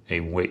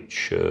 in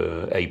which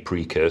a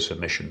precursor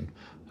mission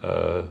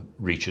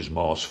reaches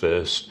Mars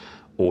first,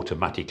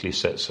 automatically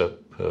sets up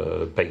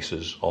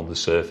bases on the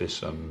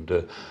surface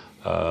and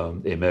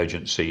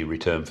emergency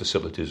return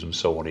facilities and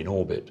so on in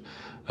orbit.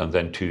 And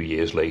then 2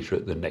 years later,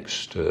 at the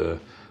next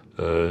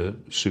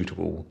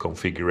suitable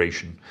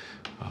configuration,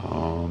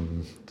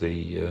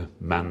 the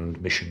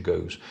manned mission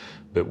goes.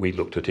 But we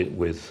looked at it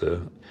with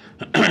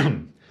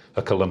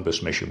a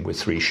Columbus mission with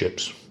 3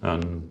 ships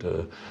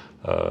and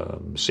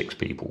 6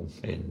 people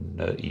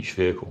in each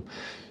vehicle.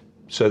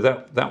 So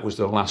that was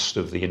the last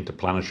of the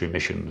interplanetary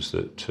missions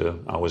that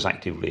I was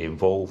actively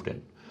involved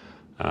in.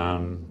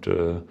 And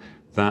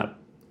that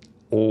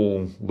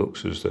all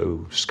looks as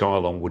though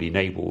Skylon would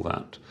enable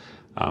that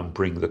and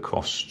bring the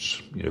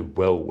costs,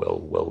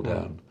 well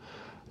down.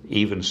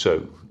 Even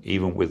so,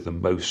 even with the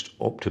most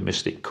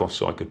optimistic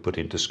costs I could put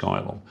into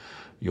Skylon,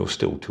 you're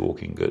still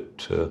talking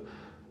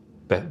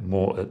at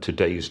more at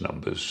today's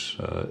numbers,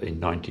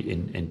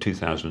 in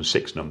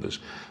 2006 numbers,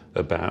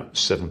 about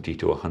 $70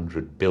 to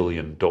 $100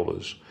 billion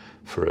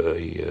for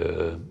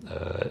a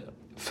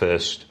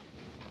first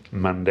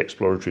manned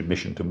exploratory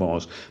mission to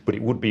Mars, but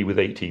it would be with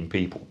 18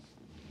 people.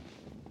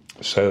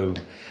 So,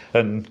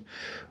 and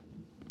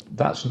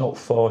that's not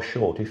far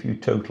short. If you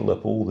total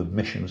up all the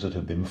missions that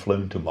have been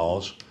flown to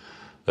Mars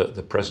at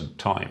the present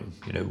time,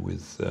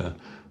 with the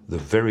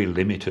very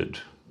limited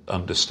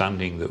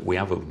understanding that we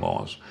have of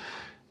Mars,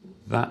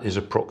 that is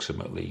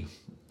approximately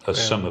a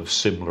sum of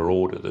similar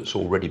order that's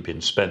already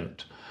been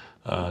spent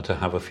to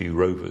have a few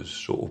rovers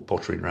sort of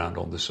pottering around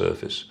on the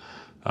surface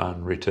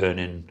and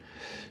returning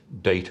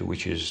data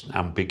which is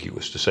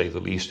ambiguous, to say the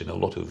least, in a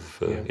lot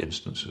of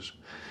instances.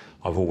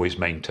 I've always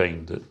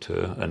maintained that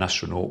an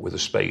astronaut with a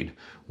spade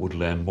would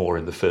learn more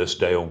in the first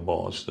day on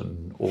Mars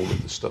than all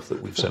of the stuff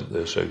that we've sent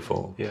there so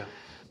far. Yeah.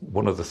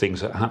 One of the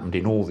things that happened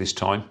in all this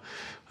time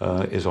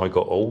is I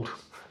got old.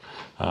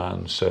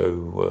 And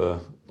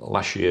so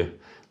last year,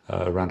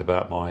 around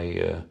about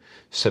my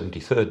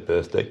 73rd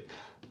birthday,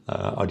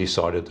 I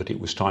decided that it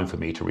was time for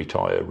me to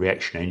retire.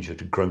 Reaction Engine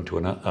had grown to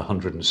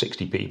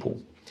 160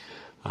 people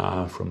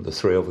from the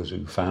three of us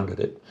who founded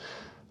it.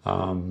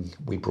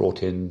 We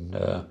brought in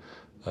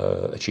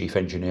a chief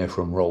engineer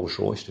from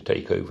Rolls-Royce to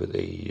take over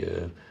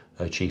the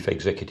chief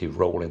executive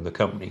role in the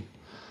company.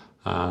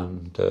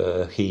 And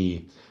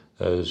he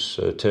has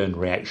turned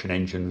Reaction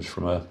Engines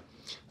from a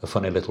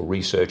funny little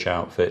research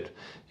outfit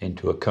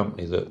into a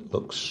company that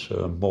looks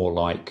more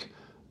like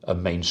a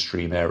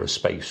mainstream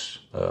aerospace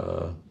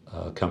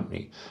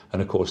company.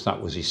 And of course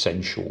that was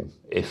essential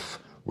if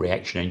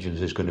Reaction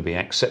Engines is going to be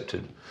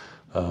accepted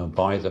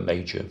by the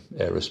major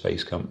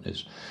aerospace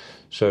companies.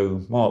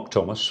 So Mark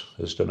Thomas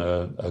has done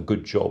a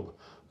good job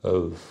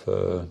of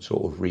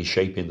sort of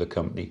reshaping the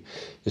company.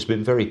 It's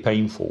been very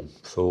painful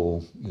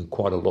for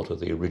quite a lot of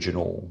the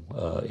original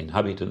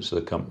inhabitants of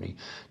the company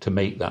to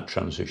make that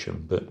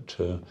transition, but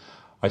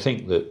I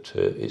think that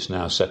it's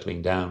now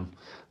settling down,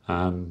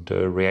 and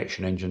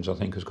Reaction Engines, I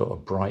think, has got a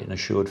bright and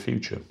assured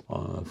future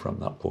from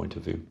that point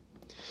of view.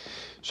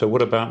 So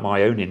what about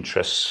my own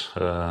interests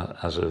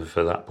as of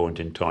that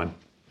point in time?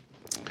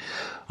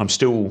 I'm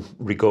still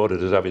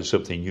regarded as having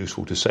something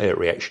useful to say at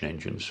Reaction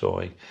Engines,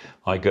 so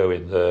I go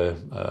in there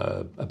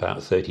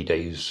about 30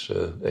 days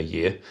a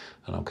year,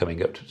 and I'm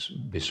coming up to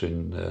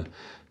between the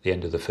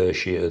end of the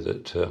first year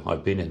that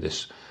I've been in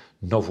this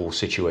novel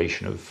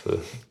situation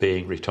of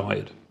being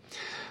retired.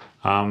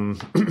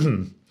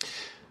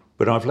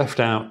 But I've left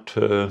out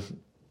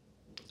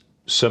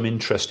some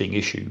interesting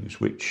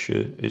issues which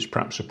is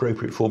perhaps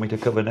appropriate for me to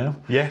cover now.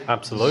 Yeah,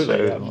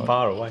 absolutely. So,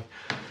 far away.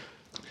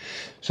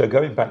 So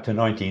going back to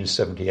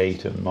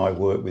 1978 and my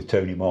work with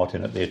Tony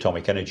Martin at the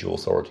Atomic Energy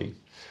Authority,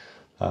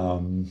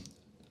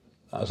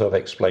 as I've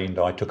explained,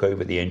 I took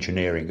over the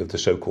engineering of the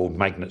so-called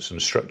Magnets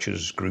and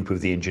Structures group of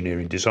the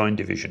Engineering Design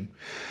Division.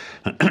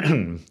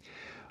 And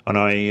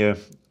I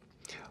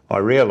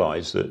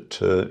realised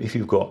that if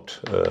you've got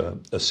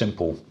a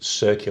simple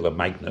circular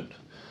magnet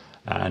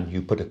and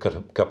you put a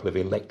couple of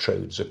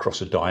electrodes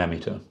across a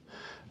diameter,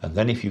 and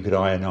then if you could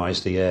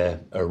ionise the air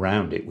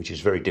around it, which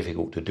is very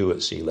difficult to do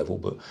at sea level,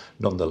 but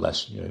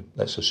nonetheless,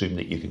 let's assume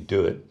that you could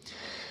do it,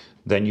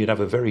 then you'd have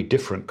a very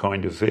different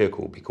kind of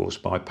vehicle, because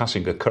by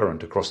passing a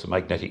current across the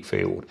magnetic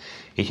field,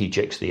 it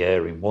ejects the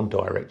air in one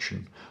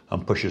direction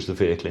and pushes the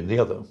vehicle in the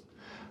other.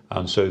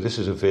 And so this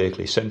is a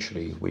vehicle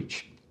essentially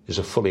which is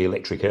a fully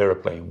electric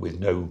aeroplane with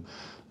no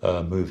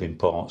moving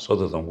parts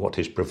other than what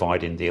is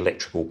providing the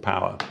electrical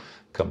power.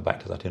 Come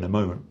back to that in a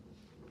moment.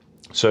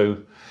 So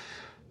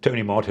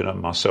Tony Martin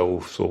and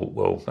myself thought,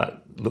 well,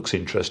 that looks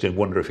interesting,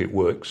 wonder if it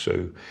works.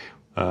 So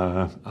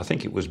I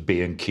think it was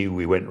B&Q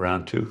we went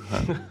round to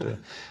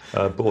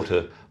and bought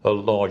a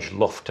large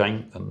loft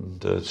tank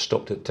and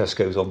stopped at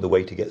Tesco's on the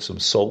way to get some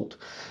salt.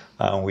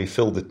 And we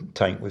filled the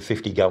tank with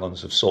 50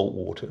 gallons of salt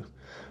water.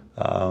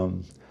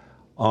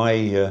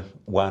 I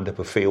wound up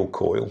a field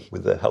coil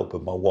with the help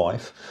of my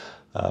wife.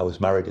 I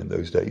was married in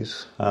those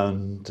days.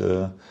 And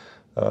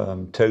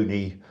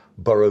Tony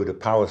borrowed a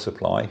power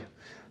supply.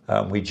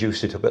 We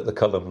juiced it up at the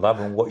Culham lab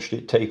and watched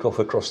it take off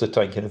across the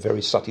tank in a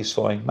very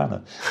satisfying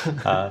manner.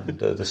 And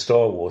the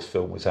Star Wars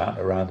film was out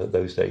and around at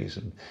those days,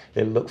 and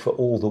it looked for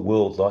all the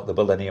world like the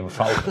Millennium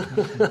Falcon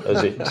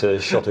as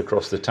it shot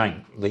across the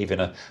tank, leaving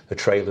a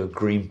trail of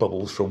green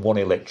bubbles from one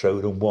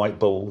electrode and white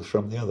bubbles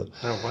from the other.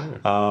 Oh,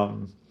 wow.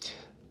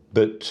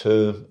 But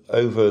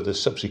over the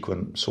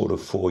subsequent sort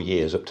of 4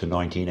 years, up to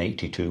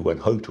 1982, when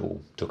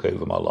HOTL took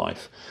over my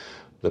life,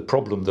 the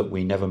problem that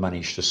we never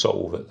managed to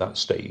solve at that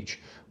stage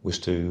was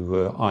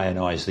to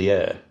ionise the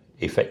air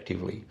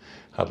effectively.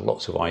 Had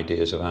lots of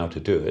ideas of how to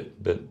do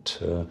it,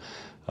 but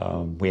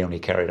we only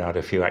carried out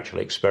a few actual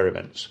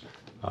experiments,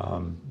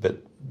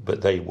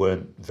 but they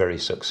weren't very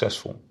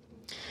successful.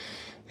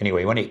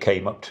 Anyway, when it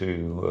came up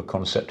to a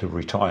concept of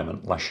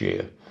retirement last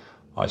year,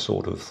 I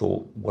sort of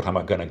thought, what am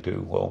I going to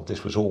do? Well,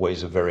 this was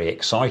always a very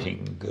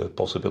exciting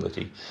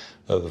possibility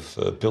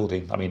of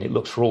building. I mean, it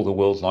looks for all the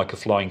world like a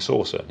flying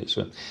saucer.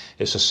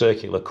 It's a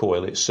circular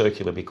coil. It's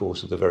circular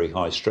because of the very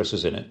high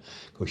stresses in it,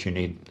 because you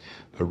need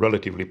a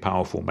relatively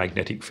powerful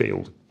magnetic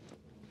field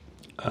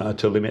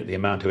to limit the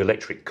amount of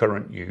electric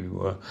current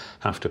you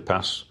have to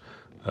pass,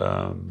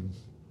 and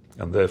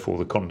therefore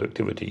the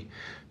conductivity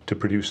to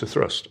produce a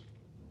thrust.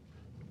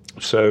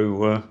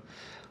 So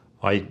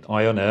I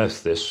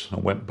unearthed this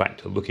and went back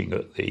to looking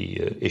at the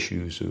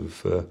issues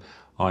of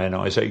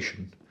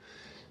ionisation.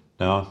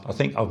 Now, I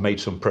think I've made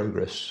some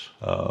progress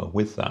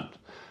with that.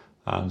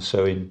 And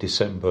so in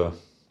December,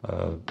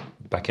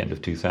 back end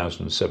of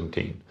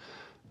 2017,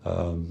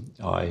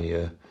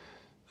 I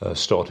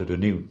started a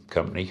new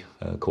company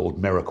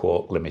called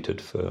Meraquark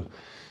Limited for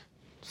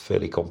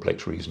fairly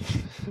complex reasons.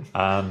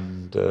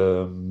 And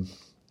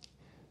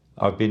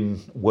I've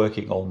been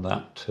working on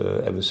that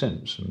ever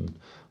since. And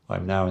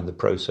I'm now in the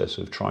process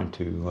of trying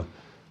to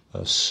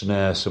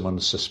snare some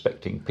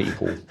unsuspecting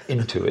people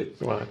into it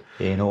right.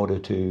 in order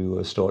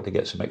to start to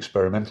get some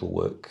experimental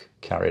work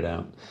carried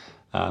out.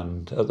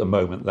 And at the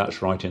moment,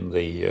 that's right in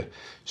the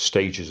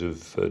stages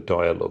of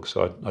dialogue,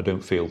 so I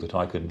don't feel that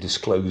I can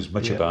disclose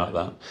much about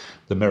that.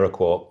 The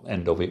Meraquark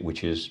end of it,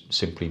 which is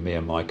simply me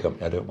and my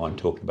company, I don't mind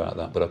talking about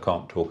that, but I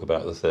can't talk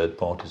about the third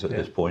parties at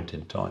this point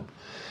in time.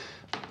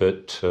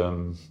 But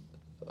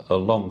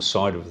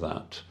alongside of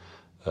that,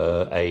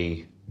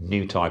 a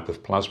new type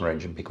of plasma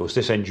engine, because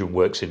this engine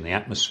works in the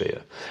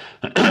atmosphere.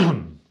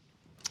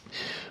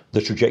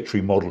 The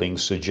trajectory modelling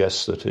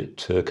suggests that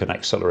it can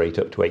accelerate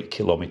up to 8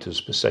 kilometres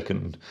per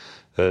second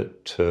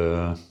at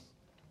an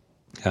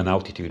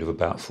altitude of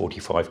about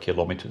 45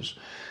 kilometres.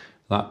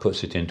 That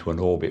puts it into an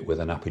orbit with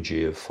an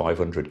apogee of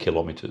 500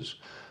 kilometres.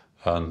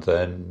 And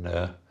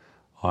then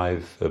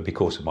I've,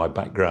 because of my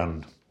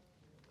background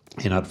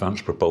in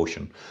advanced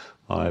propulsion,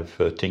 I've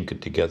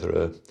tinkered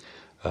together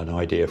an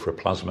idea for a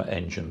plasma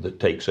engine that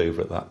takes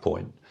over at that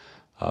point.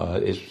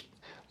 It's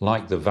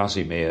like the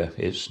Vasimir,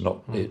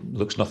 it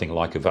looks nothing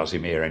like a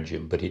Vasimir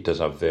engine, but it does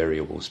have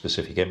variable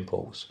specific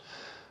impulse.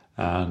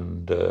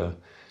 And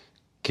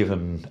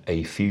given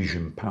a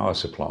fusion power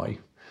supply,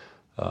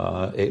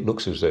 it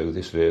looks as though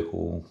this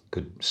vehicle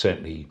could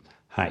certainly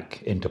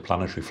hack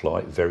interplanetary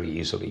flight very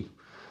easily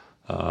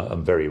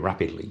and very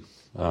rapidly,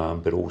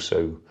 but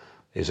also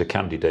is a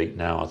candidate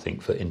now, I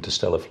think, for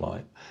interstellar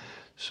flight.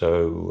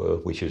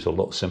 So, which is a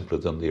lot simpler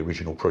than the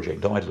original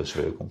Project Daedalus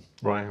vehicle.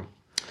 Right.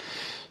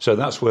 So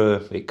that's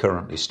where it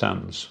currently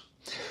stands.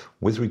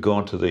 With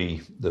regard to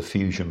the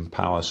fusion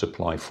power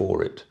supply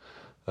for it,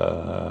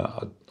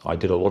 I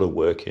did a lot of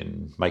work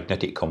in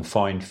magnetic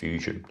confined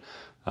fusion,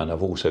 and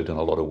I've also done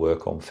a lot of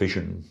work on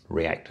fission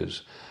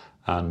reactors,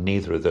 and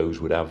neither of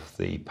those would have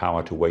the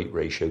power to weight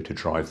ratio to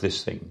drive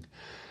this thing.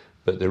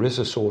 But there is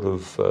a sort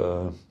of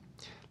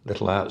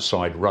little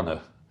outside runner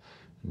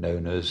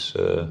known as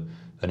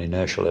an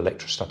inertial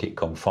electrostatic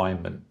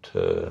confinement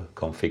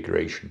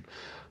configuration,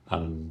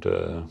 and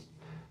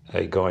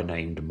a guy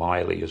named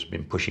Miley has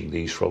been pushing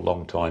these for a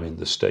long time in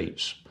the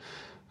States,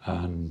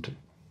 and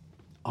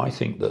I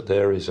think that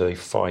there is a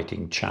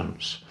fighting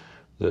chance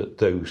that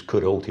those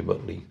could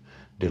ultimately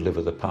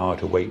deliver the power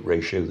to weight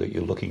ratio that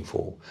you're looking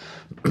for.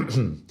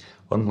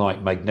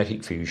 Unlike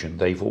magnetic fusion,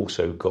 they've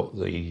also got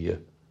the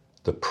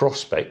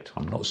prospect,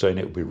 I'm not saying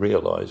it will be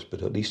realised,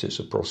 but at least it's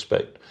a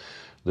prospect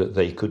that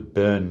they could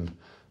burn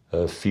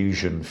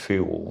fusion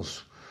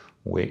fuels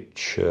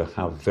which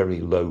have very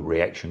low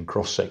reaction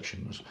cross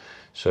sections.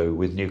 So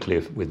with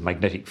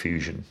magnetic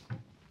fusion,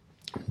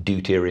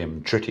 deuterium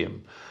and tritium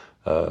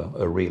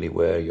are really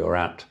where you're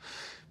at.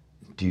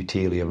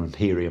 Deuterium and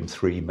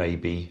helium-3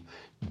 maybe,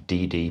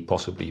 DD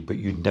possibly, but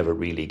you'd never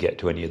really get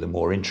to any of the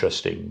more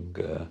interesting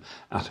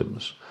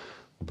atoms.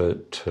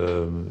 But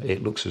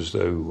it looks as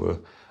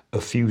though a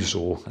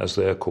fusel, as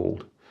they're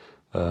called,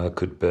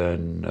 could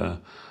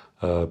burn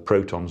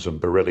protons and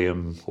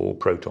beryllium or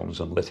protons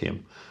and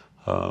lithium,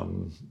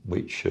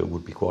 which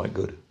would be quite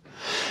good.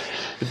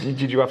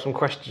 Did you have some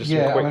questions?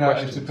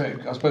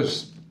 I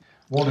suppose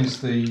one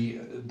is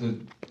the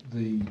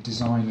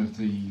design of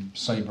the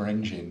Sabre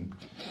engine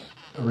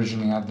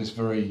originally had this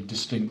very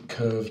distinct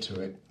curve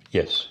to it.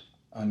 Yes.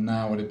 And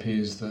now it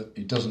appears that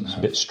it doesn't have. It's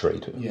a bit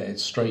straighter. Yeah,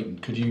 it's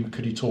straightened. Could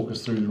you talk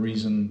us through the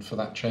reason for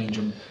that change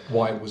and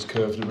why it was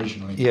curved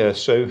originally? Yeah,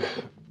 so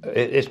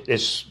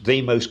it's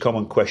the most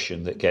common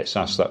question that gets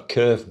asked. That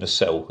curved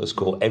nacelle has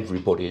caught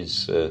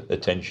everybody's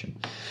attention.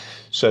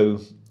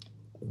 So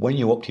when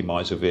you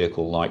optimise a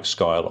vehicle like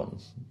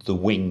Skylon, the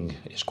wing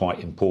is quite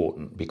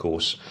important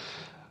because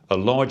a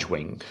large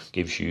wing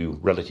gives you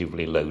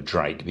relatively low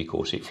drag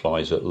because it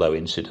flies at low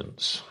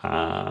incidence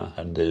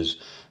and there's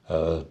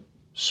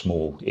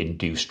small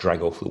induced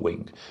drag off the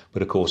wing.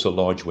 But of course a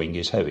large wing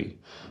is heavy,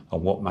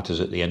 and what matters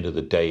at the end of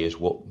the day is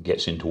what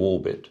gets into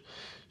orbit.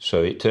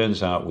 So it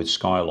turns out with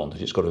Skylon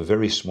that it's got a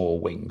very small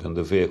wing and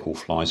the vehicle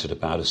flies at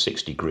about a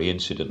 6-degree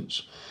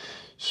incidence.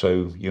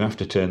 So you have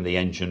to turn the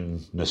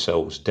engine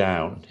nacelles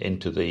down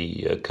into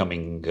the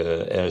coming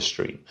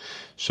airstream.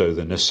 So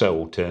the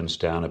nacelle turns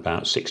down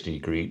about 6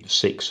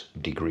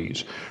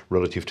 degrees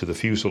relative to the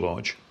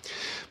fuselage.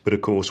 But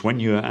of course, when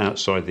you're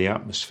outside the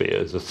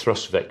atmosphere, the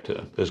thrust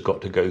vector has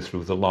got to go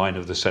through the line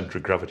of the centre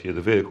of gravity of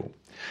the vehicle.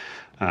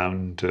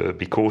 And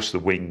because the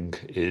wing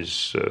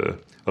is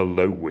a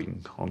low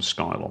wing on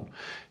Skylon,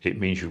 it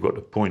means you've got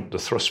to point the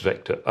thrust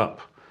vector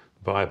up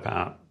by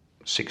about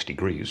 6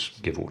 degrees,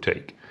 give or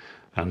take.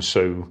 And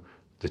so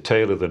the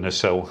tail of the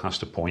nacelle has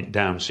to point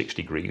down 6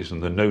 degrees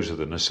and the nose of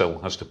the nacelle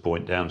has to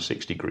point down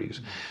 6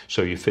 degrees.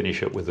 So you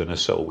finish up with a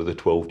nacelle with a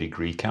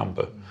 12-degree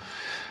camber.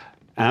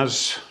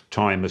 As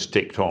time has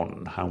ticked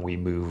on and we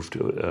moved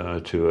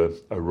to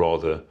a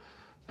rather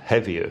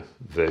heavier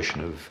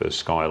version of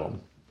Skylon,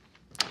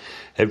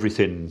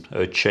 everything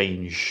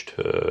changed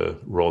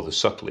rather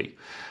subtly.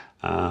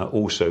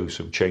 Also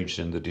some changes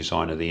in the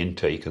design of the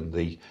intake, and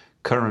the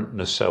current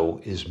nacelle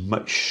is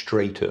much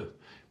straighter.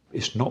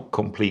 It's not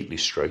completely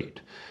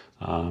straight.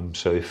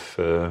 So if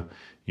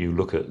you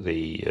look at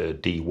the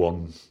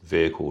D1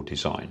 vehicle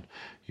design,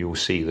 you'll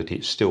see that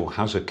it still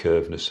has a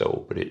curved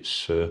nacelle, but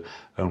it's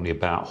only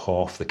about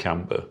half the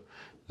camber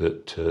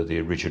that the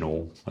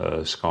original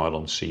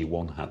Skylon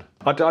C1 had.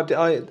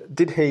 I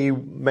did hear you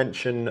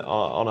mention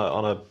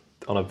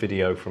on a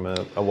video from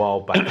a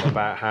while back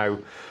about how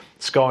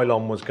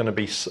Skylon was going to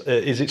be.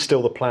 Is it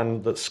still the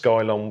plan that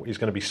Skylon is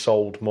going to be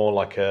sold more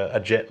like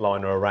a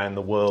jetliner around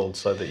the world,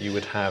 so that you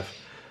would have?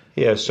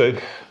 Yeah, so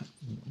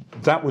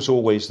that was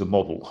always the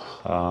model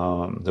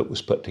that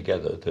was put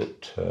together.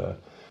 That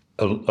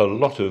a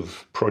lot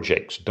of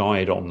projects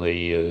died on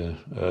the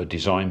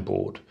design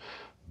board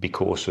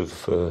because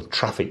of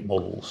traffic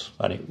models,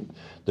 and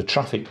the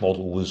traffic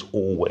model was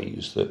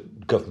always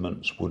that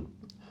governments would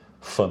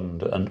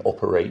fund and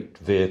operate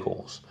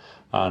vehicles.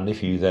 And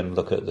if you then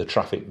look at the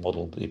traffic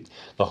model,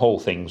 the whole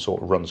thing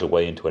sort of runs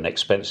away into an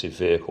expensive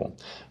vehicle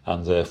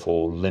and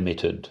therefore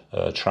limited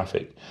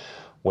traffic.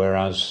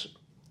 Whereas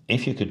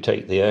if you could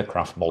take the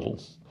aircraft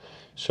model,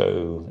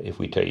 so if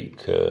we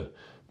take the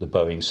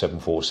Boeing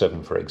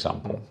 747, for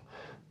example,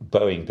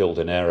 Boeing build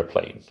an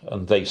aeroplane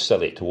and they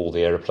sell it to all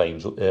the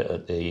airplanes,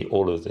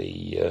 all of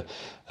the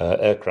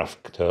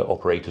aircraft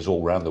operators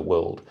all around the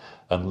world,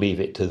 and leave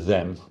it to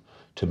them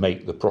to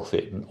make the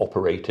profit and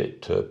operate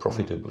it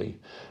profitably.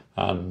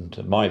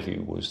 And my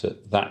view was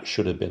that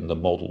should have been the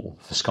model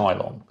for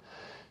Skylon.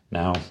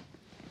 Now,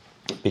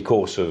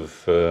 because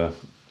of the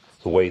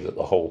way that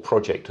the whole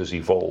project has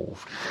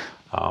evolved,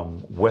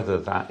 whether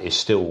that is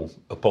still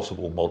a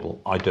possible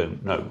model, I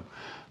don't know.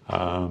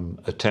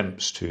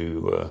 Attempts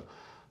to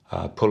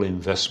pull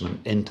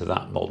investment into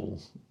that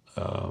model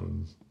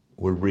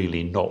were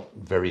really not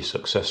very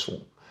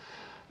successful.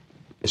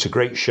 It's a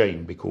great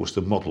shame because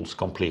the model's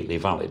completely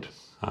valid,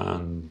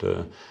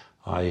 and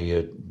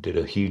I did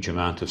a huge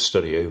amount of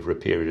study over a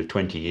period of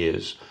 20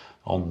 years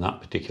on that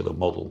particular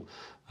model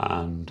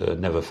and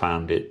never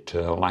found it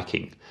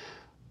lacking.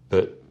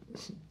 But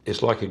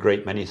it's like a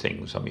great many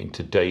things. I mean,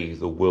 today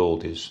the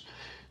world is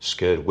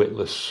scared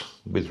witless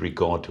with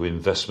regard to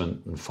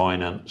investment and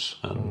finance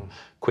and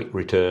quick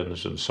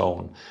returns and so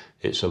on.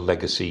 It's a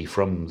legacy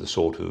from the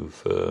sort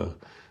of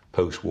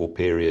post-war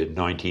period,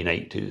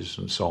 1980s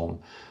and so on,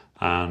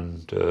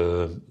 and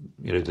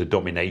the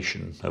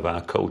domination of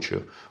our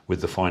culture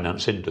with the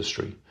finance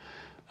industry.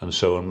 And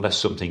so unless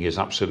something is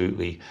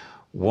absolutely...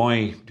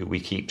 Why do we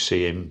keep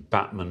seeing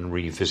Batman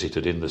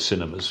revisited in the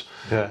cinemas?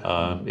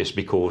 Yeah. It's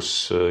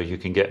because you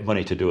can get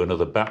money to do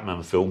another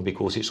Batman film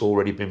because it's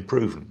already been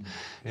proven.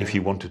 Yeah. If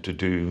you wanted to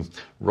do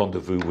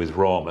Rendezvous with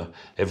Rama,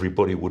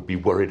 everybody would be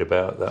worried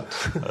about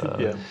that.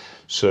 Yeah.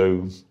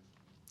 So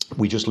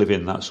we just live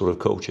in that sort of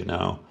culture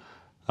now.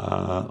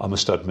 I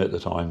must admit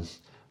that I'm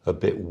a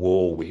bit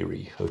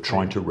war-weary of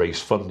trying to raise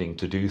funding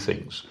to do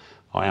things.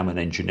 I am an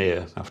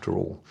engineer, after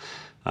all,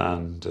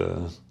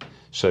 and...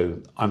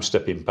 So I'm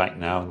stepping back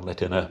now and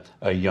letting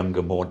a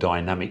younger, more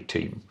dynamic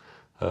team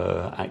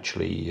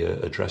actually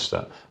address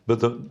that. But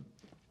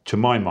to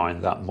my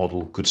mind, that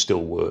model could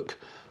still work.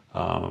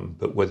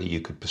 But whether you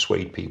could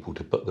persuade people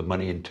to put the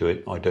money into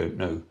it, I don't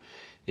know.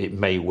 It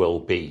may well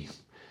be.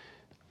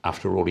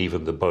 After all,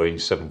 even the Boeing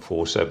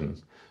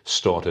 747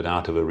 started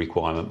out of a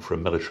requirement for a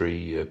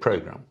military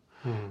program.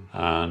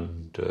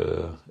 And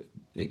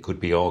it could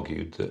be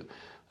argued that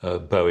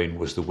Boeing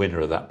was the winner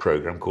of that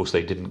program. Of course,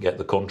 they didn't get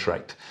the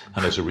contract,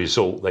 and as a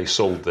result, they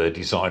sold their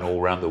design all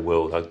around the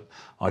world.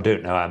 I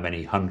don't know how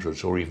many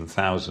hundreds or even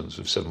thousands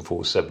of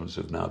 747s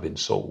have now been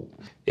sold.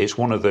 It's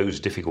one of those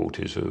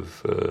difficulties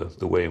of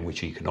the way in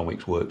which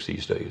economics works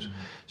these days.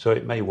 So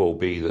it may well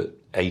be that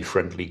a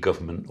friendly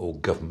government or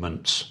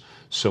governments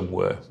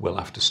somewhere will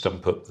have to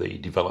stump up the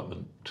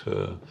development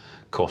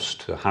cost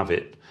to have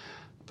it,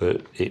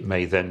 but it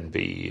may then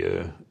be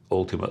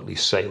ultimately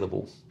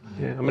saleable.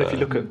 Yeah, I mean, if you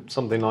look at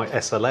something like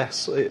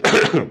SLS,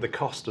 the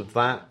cost of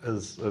that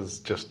has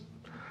just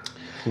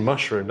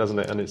mushroomed, doesn't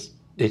it? And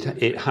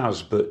it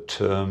has, but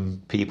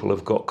people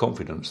have got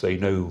confidence. They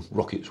know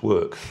rockets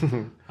work,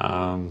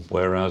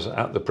 whereas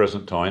at the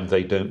present time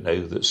they don't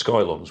know that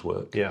Skylons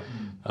work. Yeah,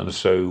 and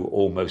so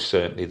almost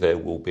certainly there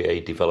will be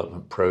a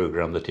development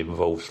program that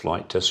involves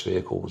flight test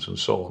vehicles and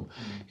so on,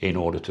 in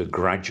order to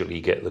gradually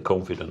get the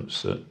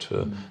confidence that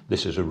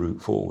this is a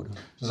route forward.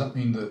 Does that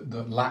mean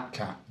that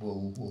LAPCAT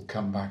will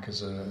come back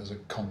as a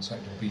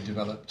concept or be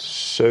developed?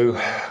 So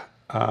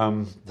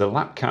the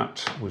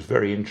LAPCAT was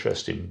very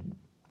interesting.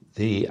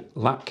 The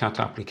LAPCAT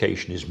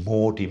application is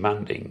more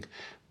demanding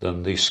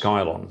than the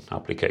Skylon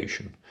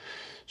application.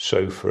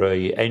 So for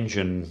an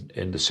engine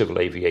in the civil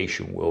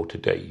aviation world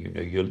today,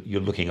 you're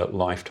looking at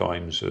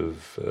lifetimes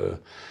of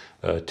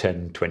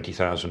 10,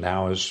 20,000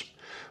 hours,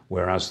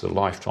 whereas the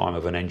lifetime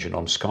of an engine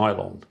on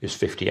Skylon is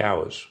 50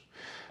 hours.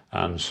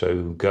 And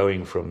so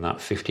going from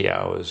that 50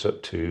 hours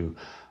up to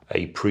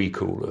a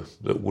pre-cooler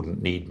that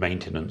wouldn't need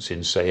maintenance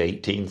in, say,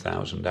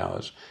 18,000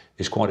 hours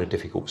is quite a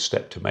difficult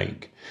step to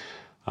make.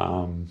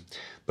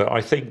 But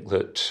I think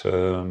that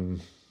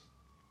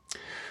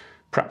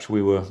perhaps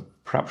we were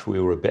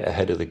a bit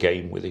ahead of the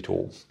game with it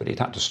all, but it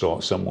had to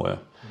start somewhere.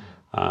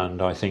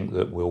 And I think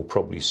that we'll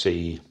probably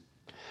see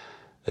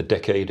a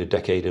decade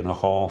and a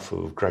half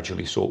of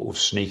gradually sort of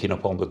sneaking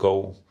up on the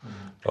goal.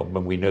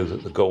 When we know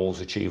that the goal's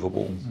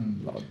achievable,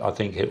 I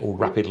think it will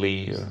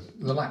rapidly...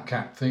 The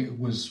LAPCAT thing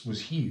was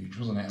huge,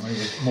 wasn't it? I mean, it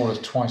was more or less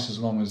twice as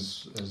long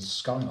as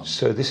Skylon.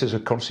 So this is a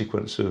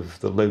consequence of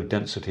the low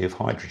density of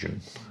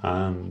hydrogen.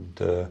 And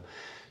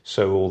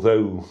so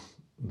although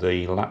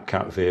the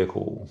LAPCAT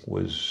vehicle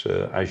was,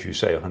 as you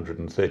say,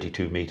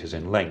 132 metres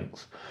in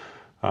length,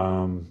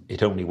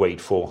 it only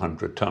weighed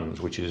 400 tonnes,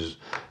 which is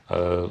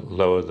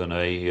lower than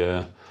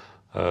an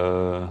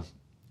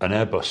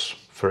Airbus,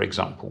 for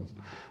example.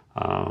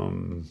 A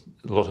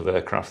lot of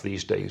aircraft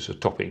these days are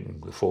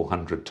topping the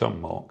 400-tonne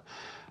mark,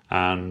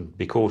 and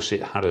because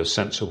it had a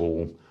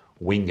sensible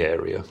wing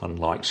area,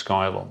 unlike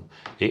Skylon,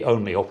 it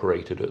only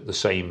operated at the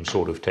same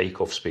sort of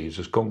takeoff speeds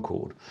as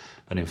Concorde.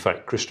 And in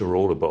fact, Christopher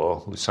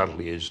Orlebar, who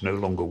sadly is no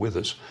longer with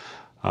us,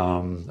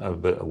 a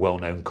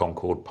well-known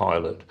Concorde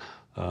pilot,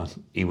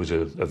 he was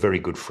a very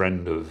good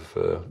friend of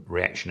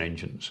reaction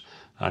engines,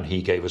 and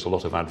he gave us a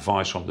lot of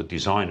advice on the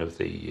design of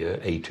the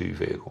A2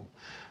 vehicle.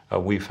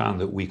 We found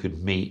that we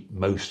could meet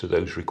most of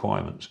those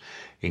requirements,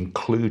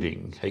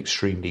 including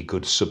extremely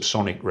good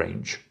subsonic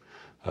range,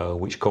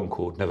 which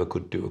Concorde never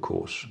could do, of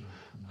course.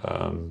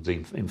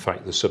 In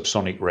fact, the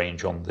subsonic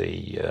range on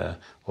the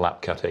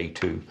LAPCAT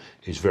A2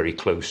 is very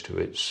close to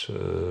its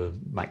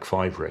Mach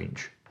 5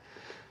 range.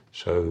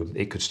 So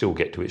it could still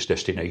get to its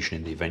destination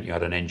in the event you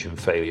had an engine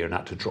failure and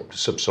had to drop to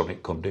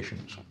subsonic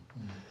conditions.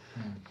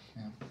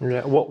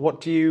 Yeah.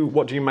 What do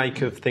you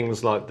make of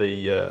things like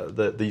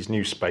these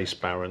new space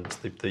barons,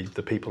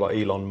 the people like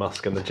Elon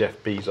Musk and the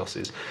Jeff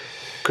Bezoses?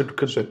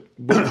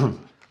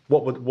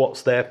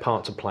 What's their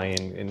part to play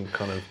in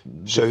kind of?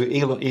 So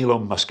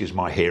Elon Musk is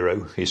my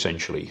hero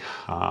essentially,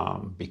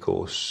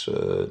 because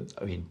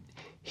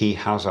he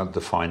has had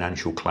the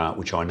financial clout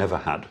which I never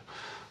had,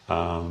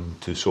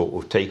 to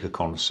sort of take a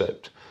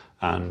concept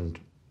and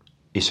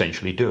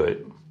essentially do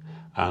it.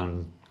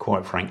 And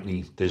quite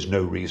frankly, there's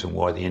no reason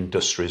why the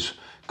industries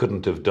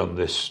couldn't have done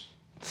this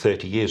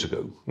 30 years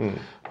ago.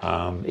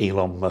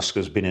 Elon Musk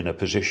has been in a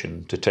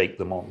position to take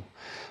them on.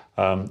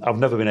 I've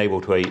never been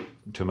able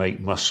to make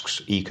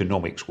Musk's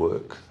economics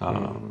work.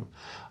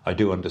 I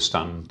do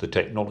understand the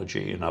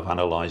technology, and I've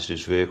analysed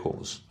his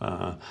vehicles.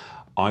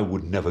 I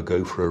would never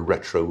go for a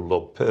retro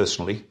lob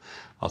personally.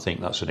 I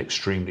think that's an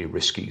extremely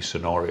risky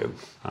scenario,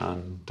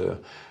 and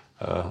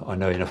I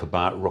know enough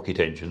about rocket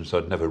engines.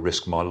 I'd never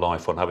risk my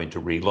life on having to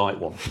relight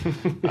one.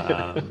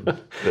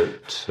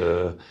 But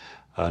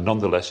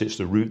nonetheless, it's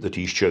the route that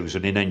he's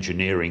chosen. In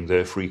engineering,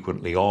 there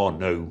frequently are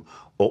no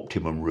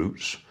optimum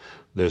routes.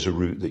 There's a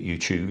route that you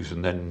choose,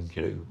 and then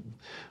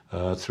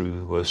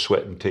through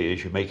sweat and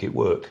tears, you make it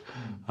work.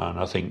 And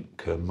I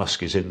think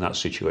Musk is in that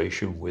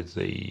situation with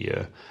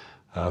the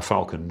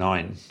Falcon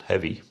 9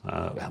 Heavy.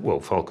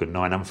 Falcon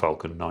 9 and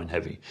Falcon 9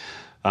 Heavy.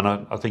 And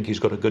I think he's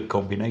got a good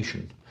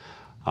combination.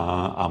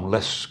 I'm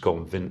less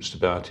convinced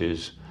about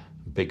his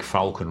big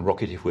Falcon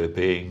rocket, if we're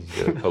being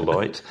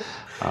polite.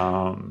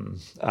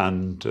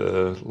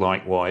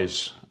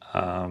 Likewise,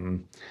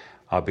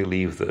 I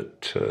believe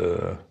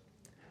that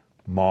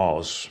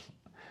Mars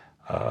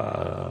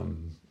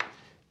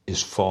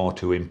is far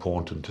too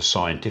important a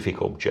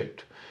scientific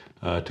object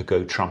to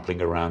go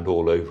trampling around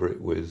all over it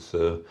with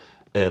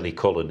early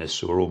colonists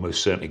who are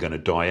almost certainly going to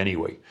die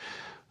anyway.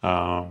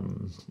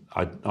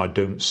 I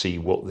don't see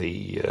what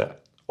the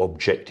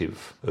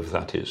objective of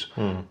that is,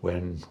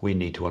 when we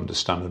need to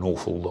understand an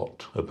awful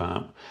lot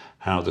about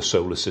how the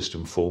solar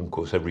system formed. Of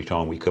course, every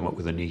time we come up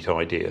with a neat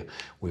idea,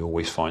 we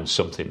always find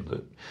something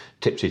that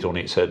tips it on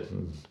its head,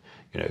 and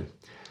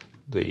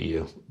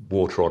the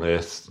water on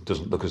Earth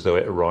doesn't look as though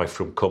it arrived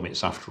from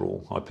comets after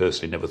all. I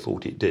personally never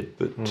thought it did,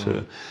 but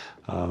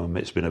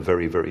it's been a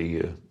very,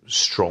 very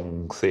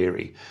strong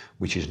theory,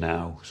 which is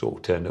now sort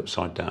of turned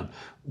upside down.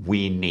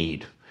 We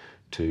need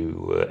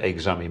to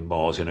examine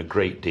Mars in a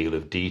great deal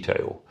of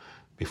detail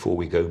before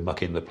we go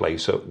mucking the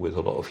place up with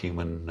a lot of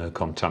human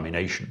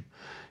contamination,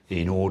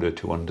 in order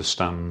to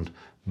understand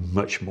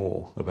much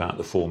more about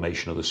the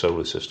formation of the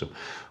solar system.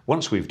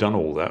 Once we've done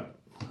all that,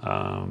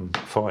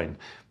 fine.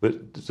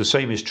 But the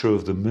same is true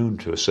of the moon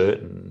to a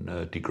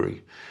certain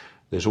degree.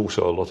 There's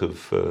also a lot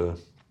of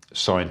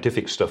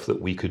scientific stuff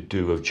that we could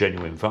do of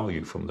genuine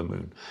value from the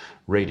moon.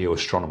 Radio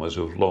astronomers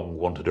have long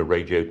wanted a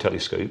radio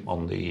telescope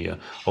on the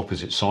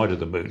opposite side of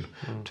the moon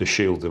to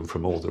shield them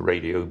from all the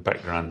radio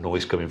background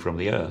noise coming from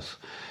the Earth.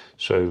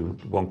 So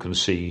one can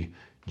see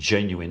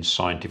genuine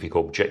scientific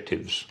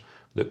objectives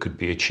that could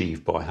be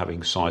achieved by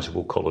having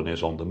sizable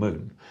colonies on the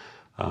moon.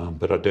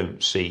 But I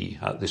don't see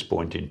at this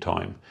point in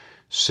time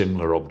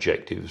similar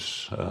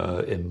objectives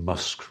in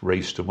Musk's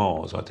race to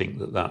Mars. I think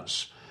that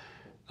that's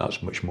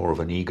that's much more of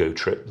an ego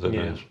trip than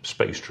a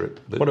space trip.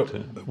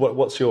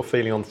 What's your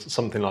feeling on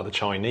something like the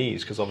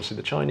Chinese? Because obviously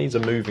the Chinese are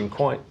moving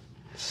quite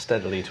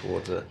steadily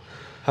towards it.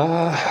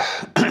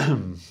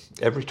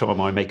 Every time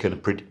I make any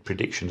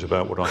predictions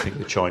about what I think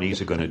the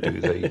Chinese are going to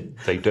do,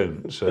 they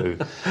don't. So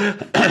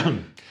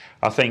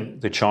I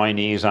think the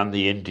Chinese and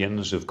the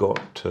Indians have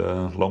got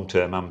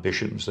long-term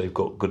ambitions. They've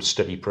got good,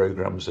 steady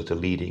programs that are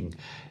leading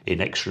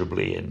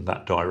inexorably in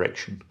that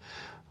direction.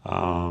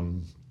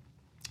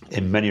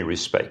 In many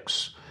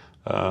respects,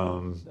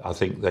 I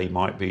think they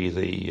might be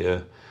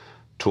the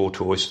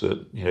tortoise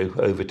that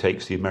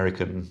overtakes the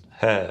American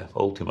hare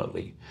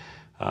ultimately.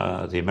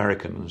 The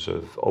Americans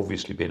have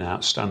obviously been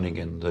outstanding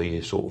in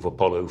the sort of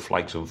Apollo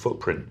flags and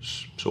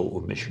footprints sort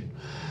of mission.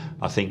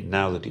 I think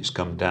now that it's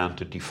come down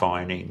to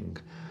defining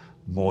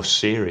more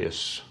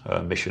serious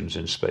missions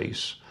in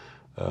space,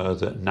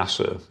 that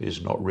NASA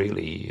is not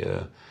really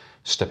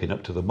stepping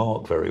up to the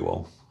mark very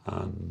well.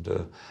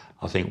 And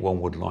I think one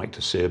would like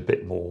to see a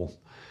bit more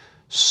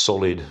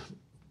solid,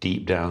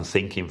 deep down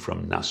thinking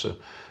from NASA.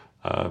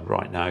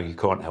 Right now, you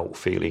can't help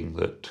feeling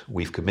that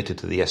we've committed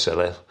to the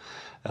SLS.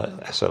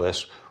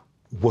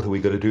 What are we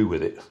going to do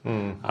with it?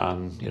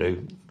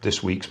 And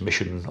this week's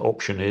mission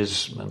option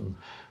is, and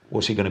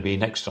what's it going to be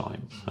next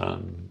time?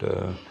 And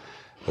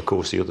of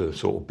course, the other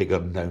sort of big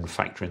unknown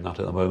factor in that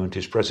at the moment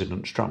is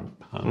President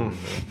Trump. And,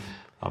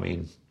 I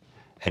mean,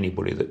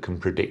 anybody that can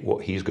predict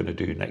what he's going to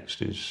do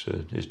next is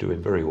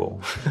doing very well.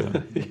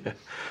 So. Yeah,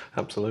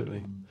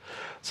 absolutely.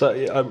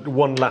 So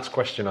one last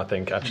question, I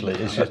think, actually,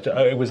 is just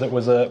it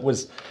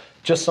was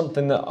just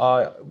something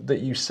that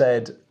you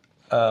said.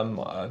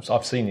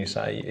 I've seen you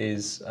say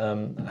is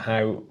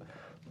how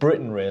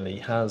Britain really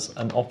has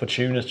an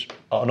opportunity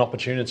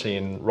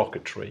in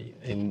rocketry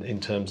in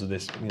terms of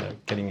this,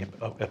 getting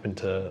up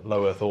into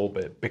low Earth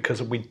orbit,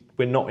 because we're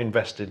not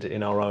invested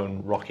in our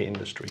own rocket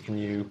industry. Can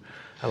you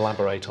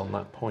elaborate on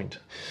that point?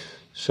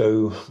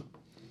 So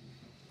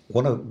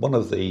one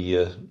of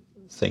the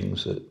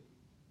things that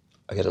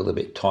I get a little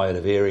bit tired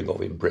of hearing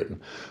of in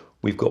Britain,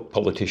 we've got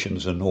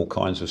politicians and all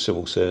kinds of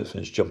civil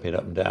servants jumping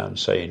up and down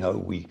saying, "Oh,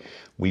 we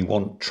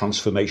want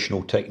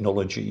transformational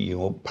technology, you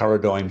want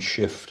paradigm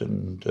shift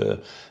and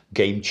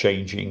game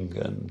changing,"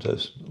 and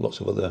there's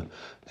lots of other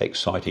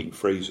exciting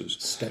phrases.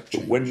 Step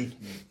change.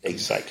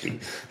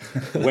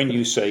 But when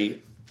you say,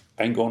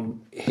 "Hang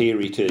on, here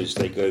it is,"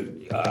 they go,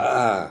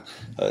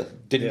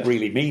 didn't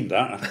really mean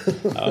that.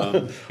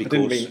 Because,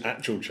 didn't mean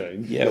actual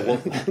change. Yeah,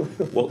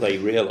 what they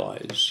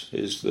realise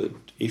is that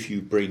if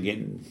you bring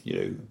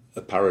in,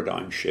 a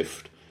paradigm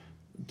shift,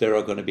 there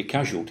are going to be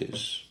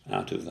casualties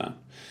out of that.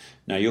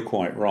 Now, you're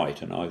quite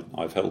right, and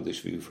I've held this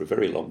view for a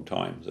very long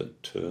time,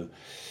 that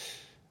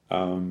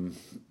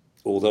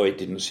although it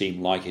didn't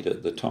seem like it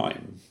at the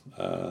time,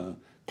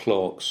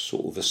 Clark's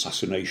sort of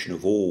assassination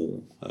of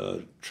all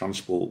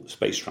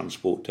space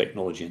transport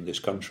technology in this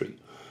country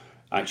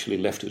actually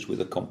left us with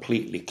a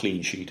completely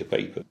clean sheet of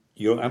paper.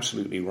 You're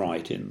absolutely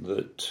right in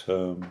that,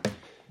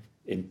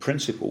 in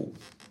principle,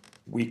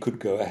 we could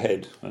go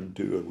ahead and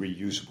do a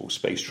reusable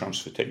space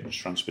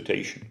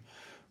transportation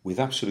with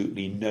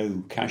absolutely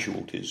no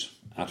casualties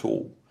at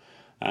all,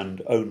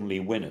 and only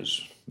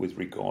winners with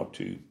regard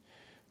to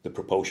the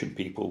propulsion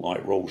people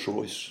like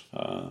Rolls-Royce,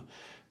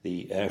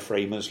 the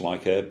airframers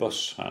like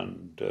Airbus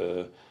and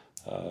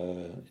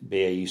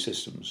BAE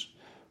Systems,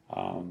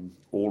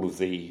 all of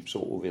the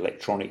sort of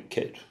electronic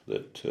kit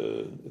that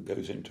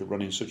goes into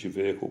running such a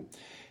vehicle,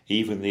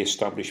 even the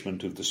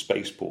establishment of the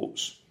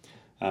spaceports,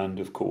 and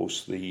of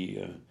course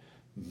the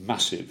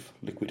massive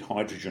liquid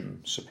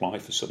hydrogen supply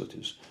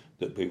facilities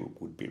that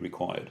would be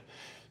required.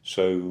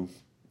 So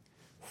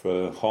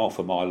for half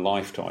of my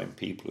lifetime,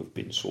 people have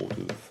been sort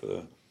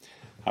of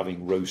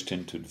having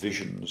rose-tinted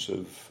visions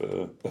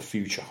of a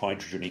future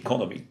hydrogen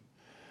economy.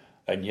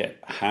 And yet,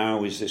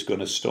 how is this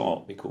going to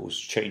start? Because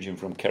changing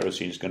from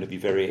kerosene is going to be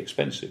very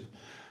expensive.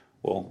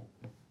 Well,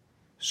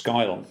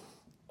 Skylon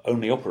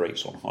only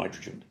operates on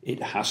hydrogen.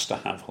 It has to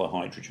have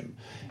hydrogen.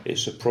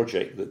 It's a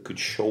project that could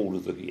shoulder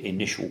the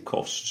initial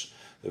costs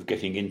of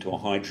getting into a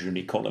hydrogen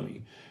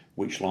economy,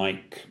 which,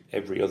 like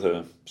every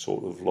other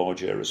sort of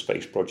large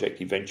aerospace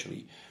project,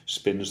 eventually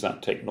spins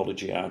that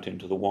technology out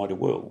into the wider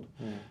world.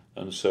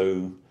 And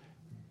so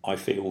I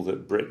feel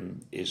that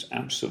Britain is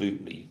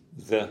absolutely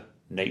the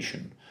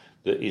nation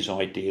that is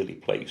ideally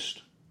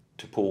placed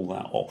to pull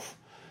that off.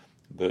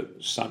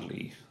 But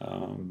sadly,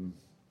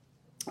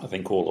 I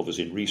think all of us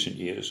in recent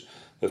years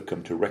have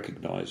come to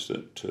recognise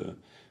that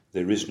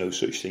there is no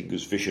such thing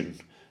as vision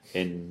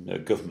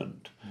in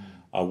government.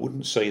 I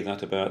wouldn't say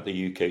that about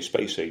the UK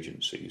Space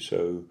Agency.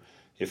 So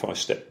if I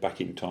step back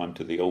in time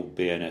to the old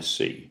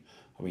BNSC,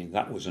 I mean,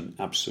 that was an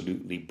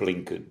absolutely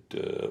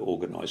blinkered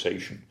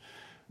organisation.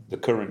 The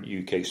current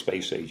UK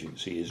Space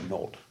Agency is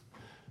not.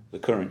 The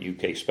current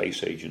UK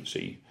Space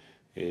Agency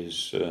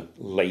is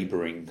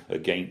labouring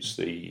against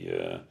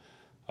the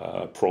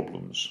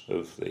problems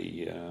of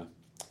the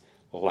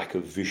lack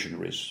of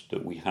visionaries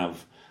that we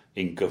have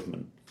in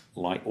government,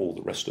 like all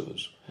the rest of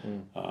us.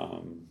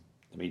 I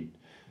mean,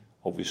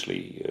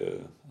 obviously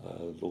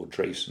Lord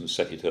Drayson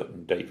set it up,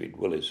 and David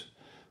Willis.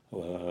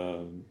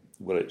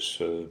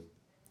 Willits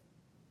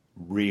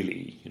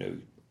really,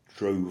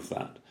 drove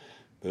that.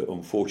 But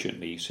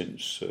unfortunately,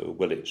 since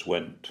Willits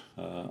went,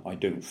 I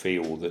don't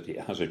feel that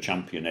it has a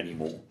champion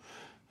anymore,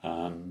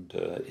 and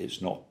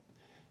it's not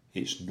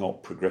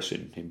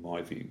progressing, in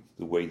my view,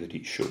 the way that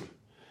it should.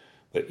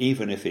 But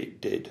even if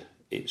it did,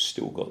 it's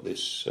still got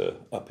this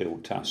uphill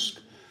task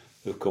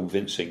of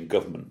convincing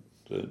government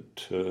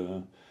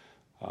that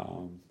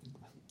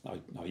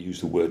I use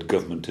the word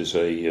government as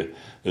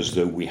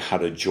though we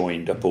had a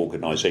joined up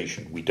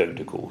organisation. We don't,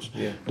 of course.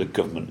 Yeah. The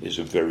government is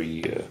a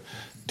very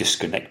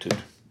disconnected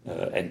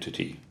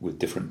entity with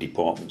different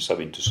departments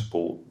having to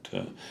support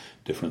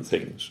different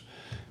things.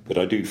 But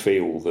I do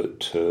feel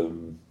that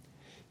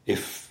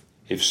if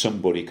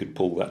somebody could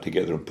pull that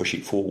together and push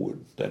it forward,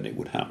 then it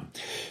would happen.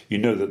 You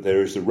know that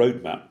there is the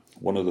roadmap.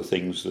 One of the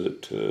things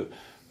that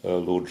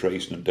Lord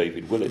Drayson and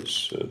David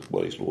Willis,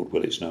 he's Lord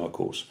Willis now, of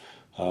course,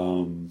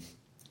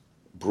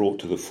 brought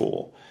to the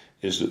fore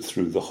is that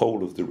through the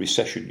whole of the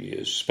recession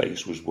years,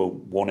 space was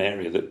one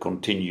area that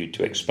continued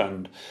to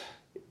expand,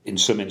 in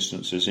some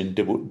instances in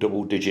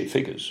double-digit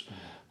figures,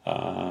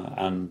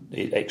 and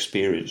it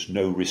experienced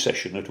no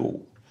recession at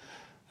all.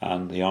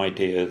 And the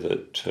idea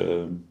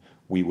that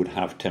we would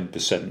have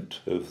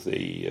 10% of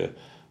the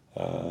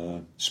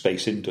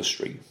space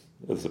industry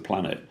of the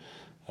planet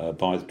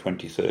by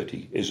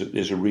 2030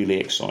 is a really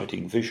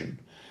exciting vision.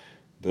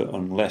 But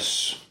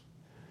unless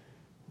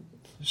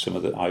some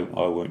of the, I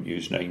won't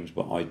use names,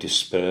 but I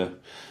despair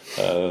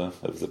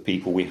of the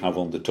people we have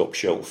on the top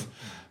shelf,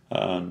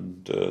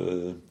 and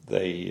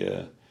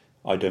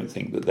I don't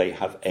think that they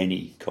have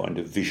any kind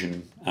of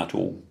vision at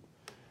all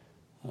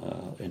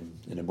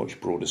in a much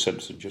broader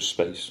sense than just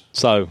space.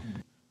 So,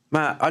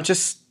 Matt,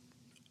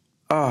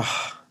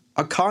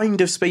 I'm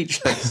kind of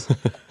speechless.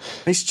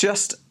 It's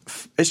just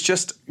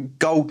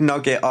gold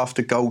nugget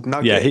after gold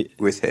nugget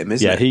with him,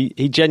 isn't it? Yeah,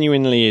 he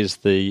genuinely is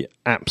the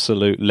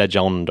absolute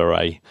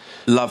legendre.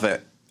 Love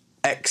it.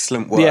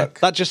 Excellent work. Yeah,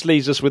 that just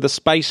leaves us with a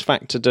space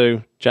fact to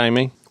do,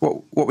 Jamie.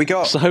 What we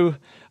got? So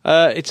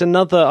it's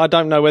another. I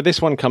don't know where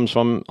this one comes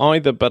from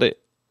either, but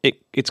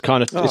it's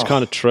kind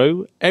of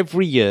true.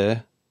 Every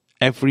year,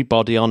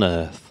 everybody on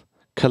Earth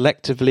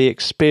collectively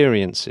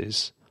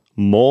experiences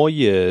more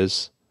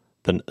years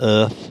than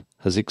Earth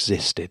has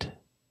existed.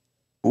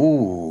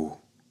 Ooh.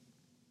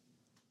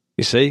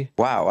 You see?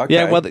 Wow, okay.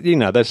 Yeah, well,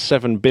 there's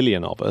 7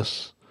 billion of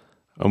us,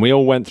 and we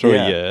all went through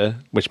a year,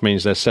 which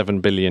means there's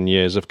 7 billion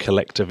years of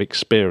collective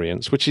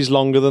experience, which is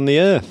longer than the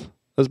Earth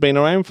has been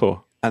around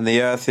for. And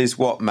the Earth is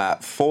what,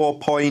 Matt? 4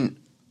 point...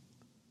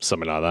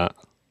 Something like that.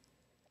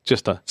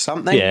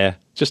 Something? Yeah,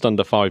 just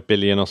under 5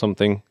 billion or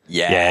something.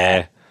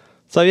 Yeah.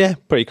 So, yeah,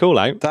 pretty cool,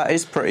 eh? That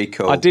is pretty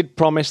cool. I did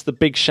promise the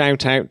big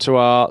shout-out to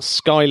our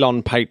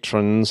Skylon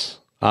patrons.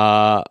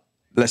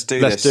 Let's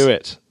do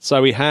it.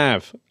 So we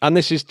have. And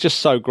this is just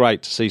so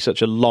great to see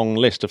such a long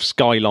list of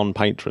Skylon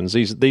patrons.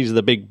 These are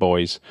the big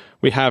boys.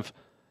 We have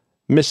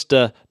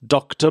Mr.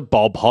 Dr.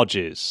 Bob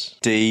Hodges.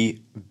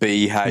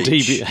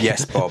 DBH.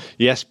 Yes, Bob.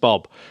 Yes,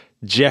 Bob.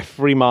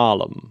 Jeffrey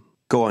Marlam.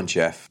 Go on,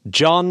 Jeff.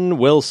 John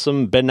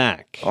Wilson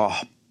Benack.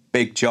 Oh,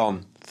 Big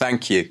John.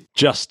 Thank you.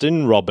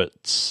 Justin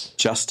Roberts.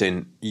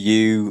 Justin,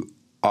 you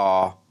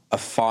are a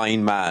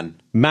fine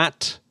man.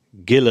 Matt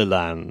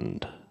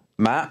Gilliland.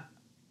 Matt,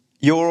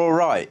 you're all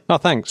right. Oh,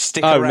 thanks.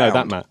 Stick around. No,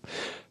 that Matt.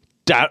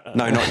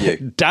 No, not you.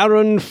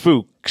 Darren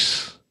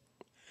Fuchs.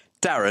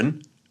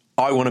 Darren,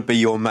 I want to be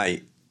your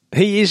mate.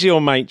 He is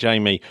your mate,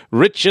 Jamie.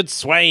 Richard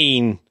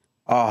Swain.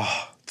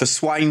 Oh, the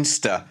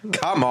Swainster.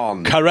 Come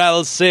on.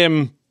 Carell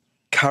Sim.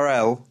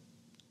 Carell,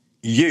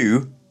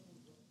 you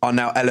are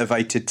now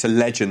elevated to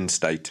legend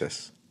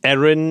status.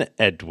 Erin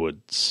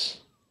Edwards.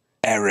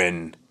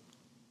 Erin,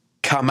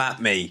 come at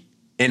me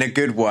in a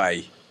good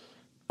way.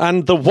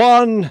 And the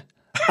one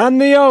and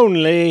the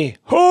only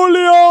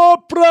Julio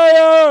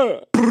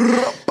Prayer.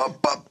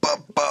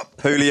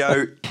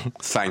 Julio,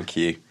 thank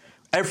you.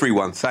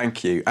 Everyone,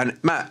 thank you. And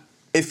Matt,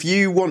 if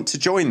you want to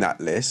join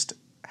that list,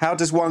 how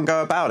does one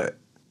go about it?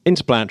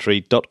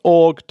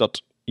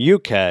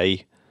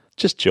 Interplanetary.org.uk.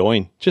 Just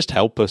join. Just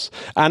help us.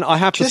 And I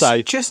have to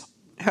say, just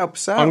help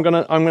us out. I'm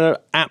gonna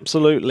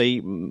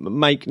absolutely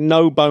make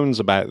no bones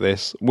about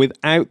this.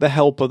 Without the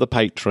help of the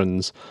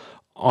patrons,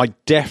 I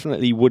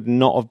definitely would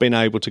not have been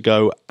able to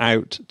go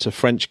out to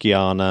French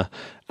Guiana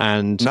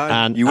and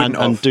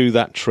do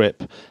that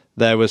trip.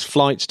 There was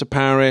flights to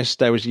Paris,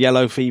 there was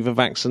yellow fever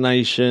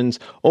vaccinations,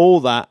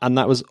 all that, and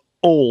that was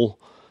all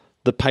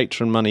the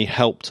patron money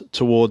helped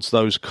towards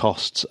those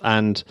costs,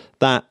 and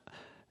that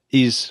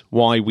is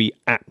why we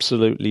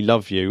absolutely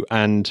love you.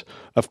 And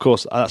of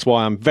course, that's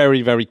why I'm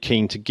very, very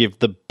keen to give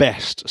the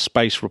best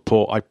space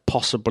report I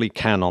possibly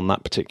can on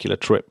that particular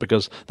trip,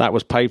 because that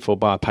was paid for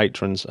by our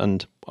patrons,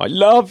 and I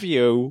love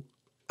you.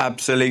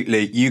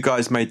 Absolutely. You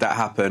guys made that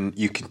happen.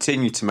 You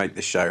continue to make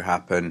the show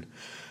happen.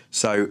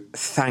 So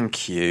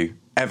thank you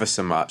ever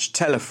so much.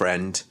 Tell a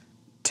friend.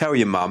 Tell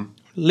your mum.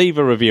 Leave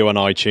a review on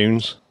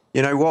iTunes.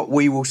 You know what?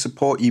 We will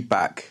support you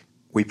back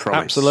We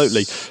promise.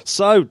 Absolutely.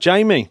 So,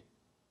 Jamie,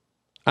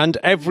 and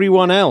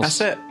everyone else,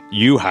 That's it.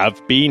 You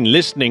have been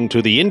listening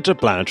to the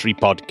Interplanetary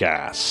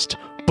Podcast,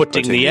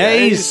 putting the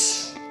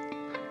A's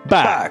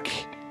back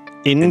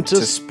into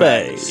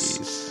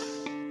space.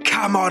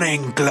 Come on,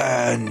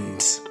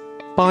 England.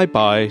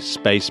 Bye-bye,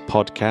 Space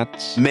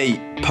Podcats. Meat,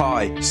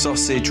 pie,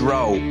 sausage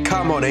roll.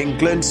 Come on,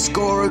 England,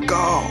 score a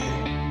goal.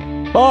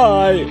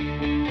 Bye.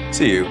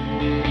 See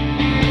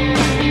you.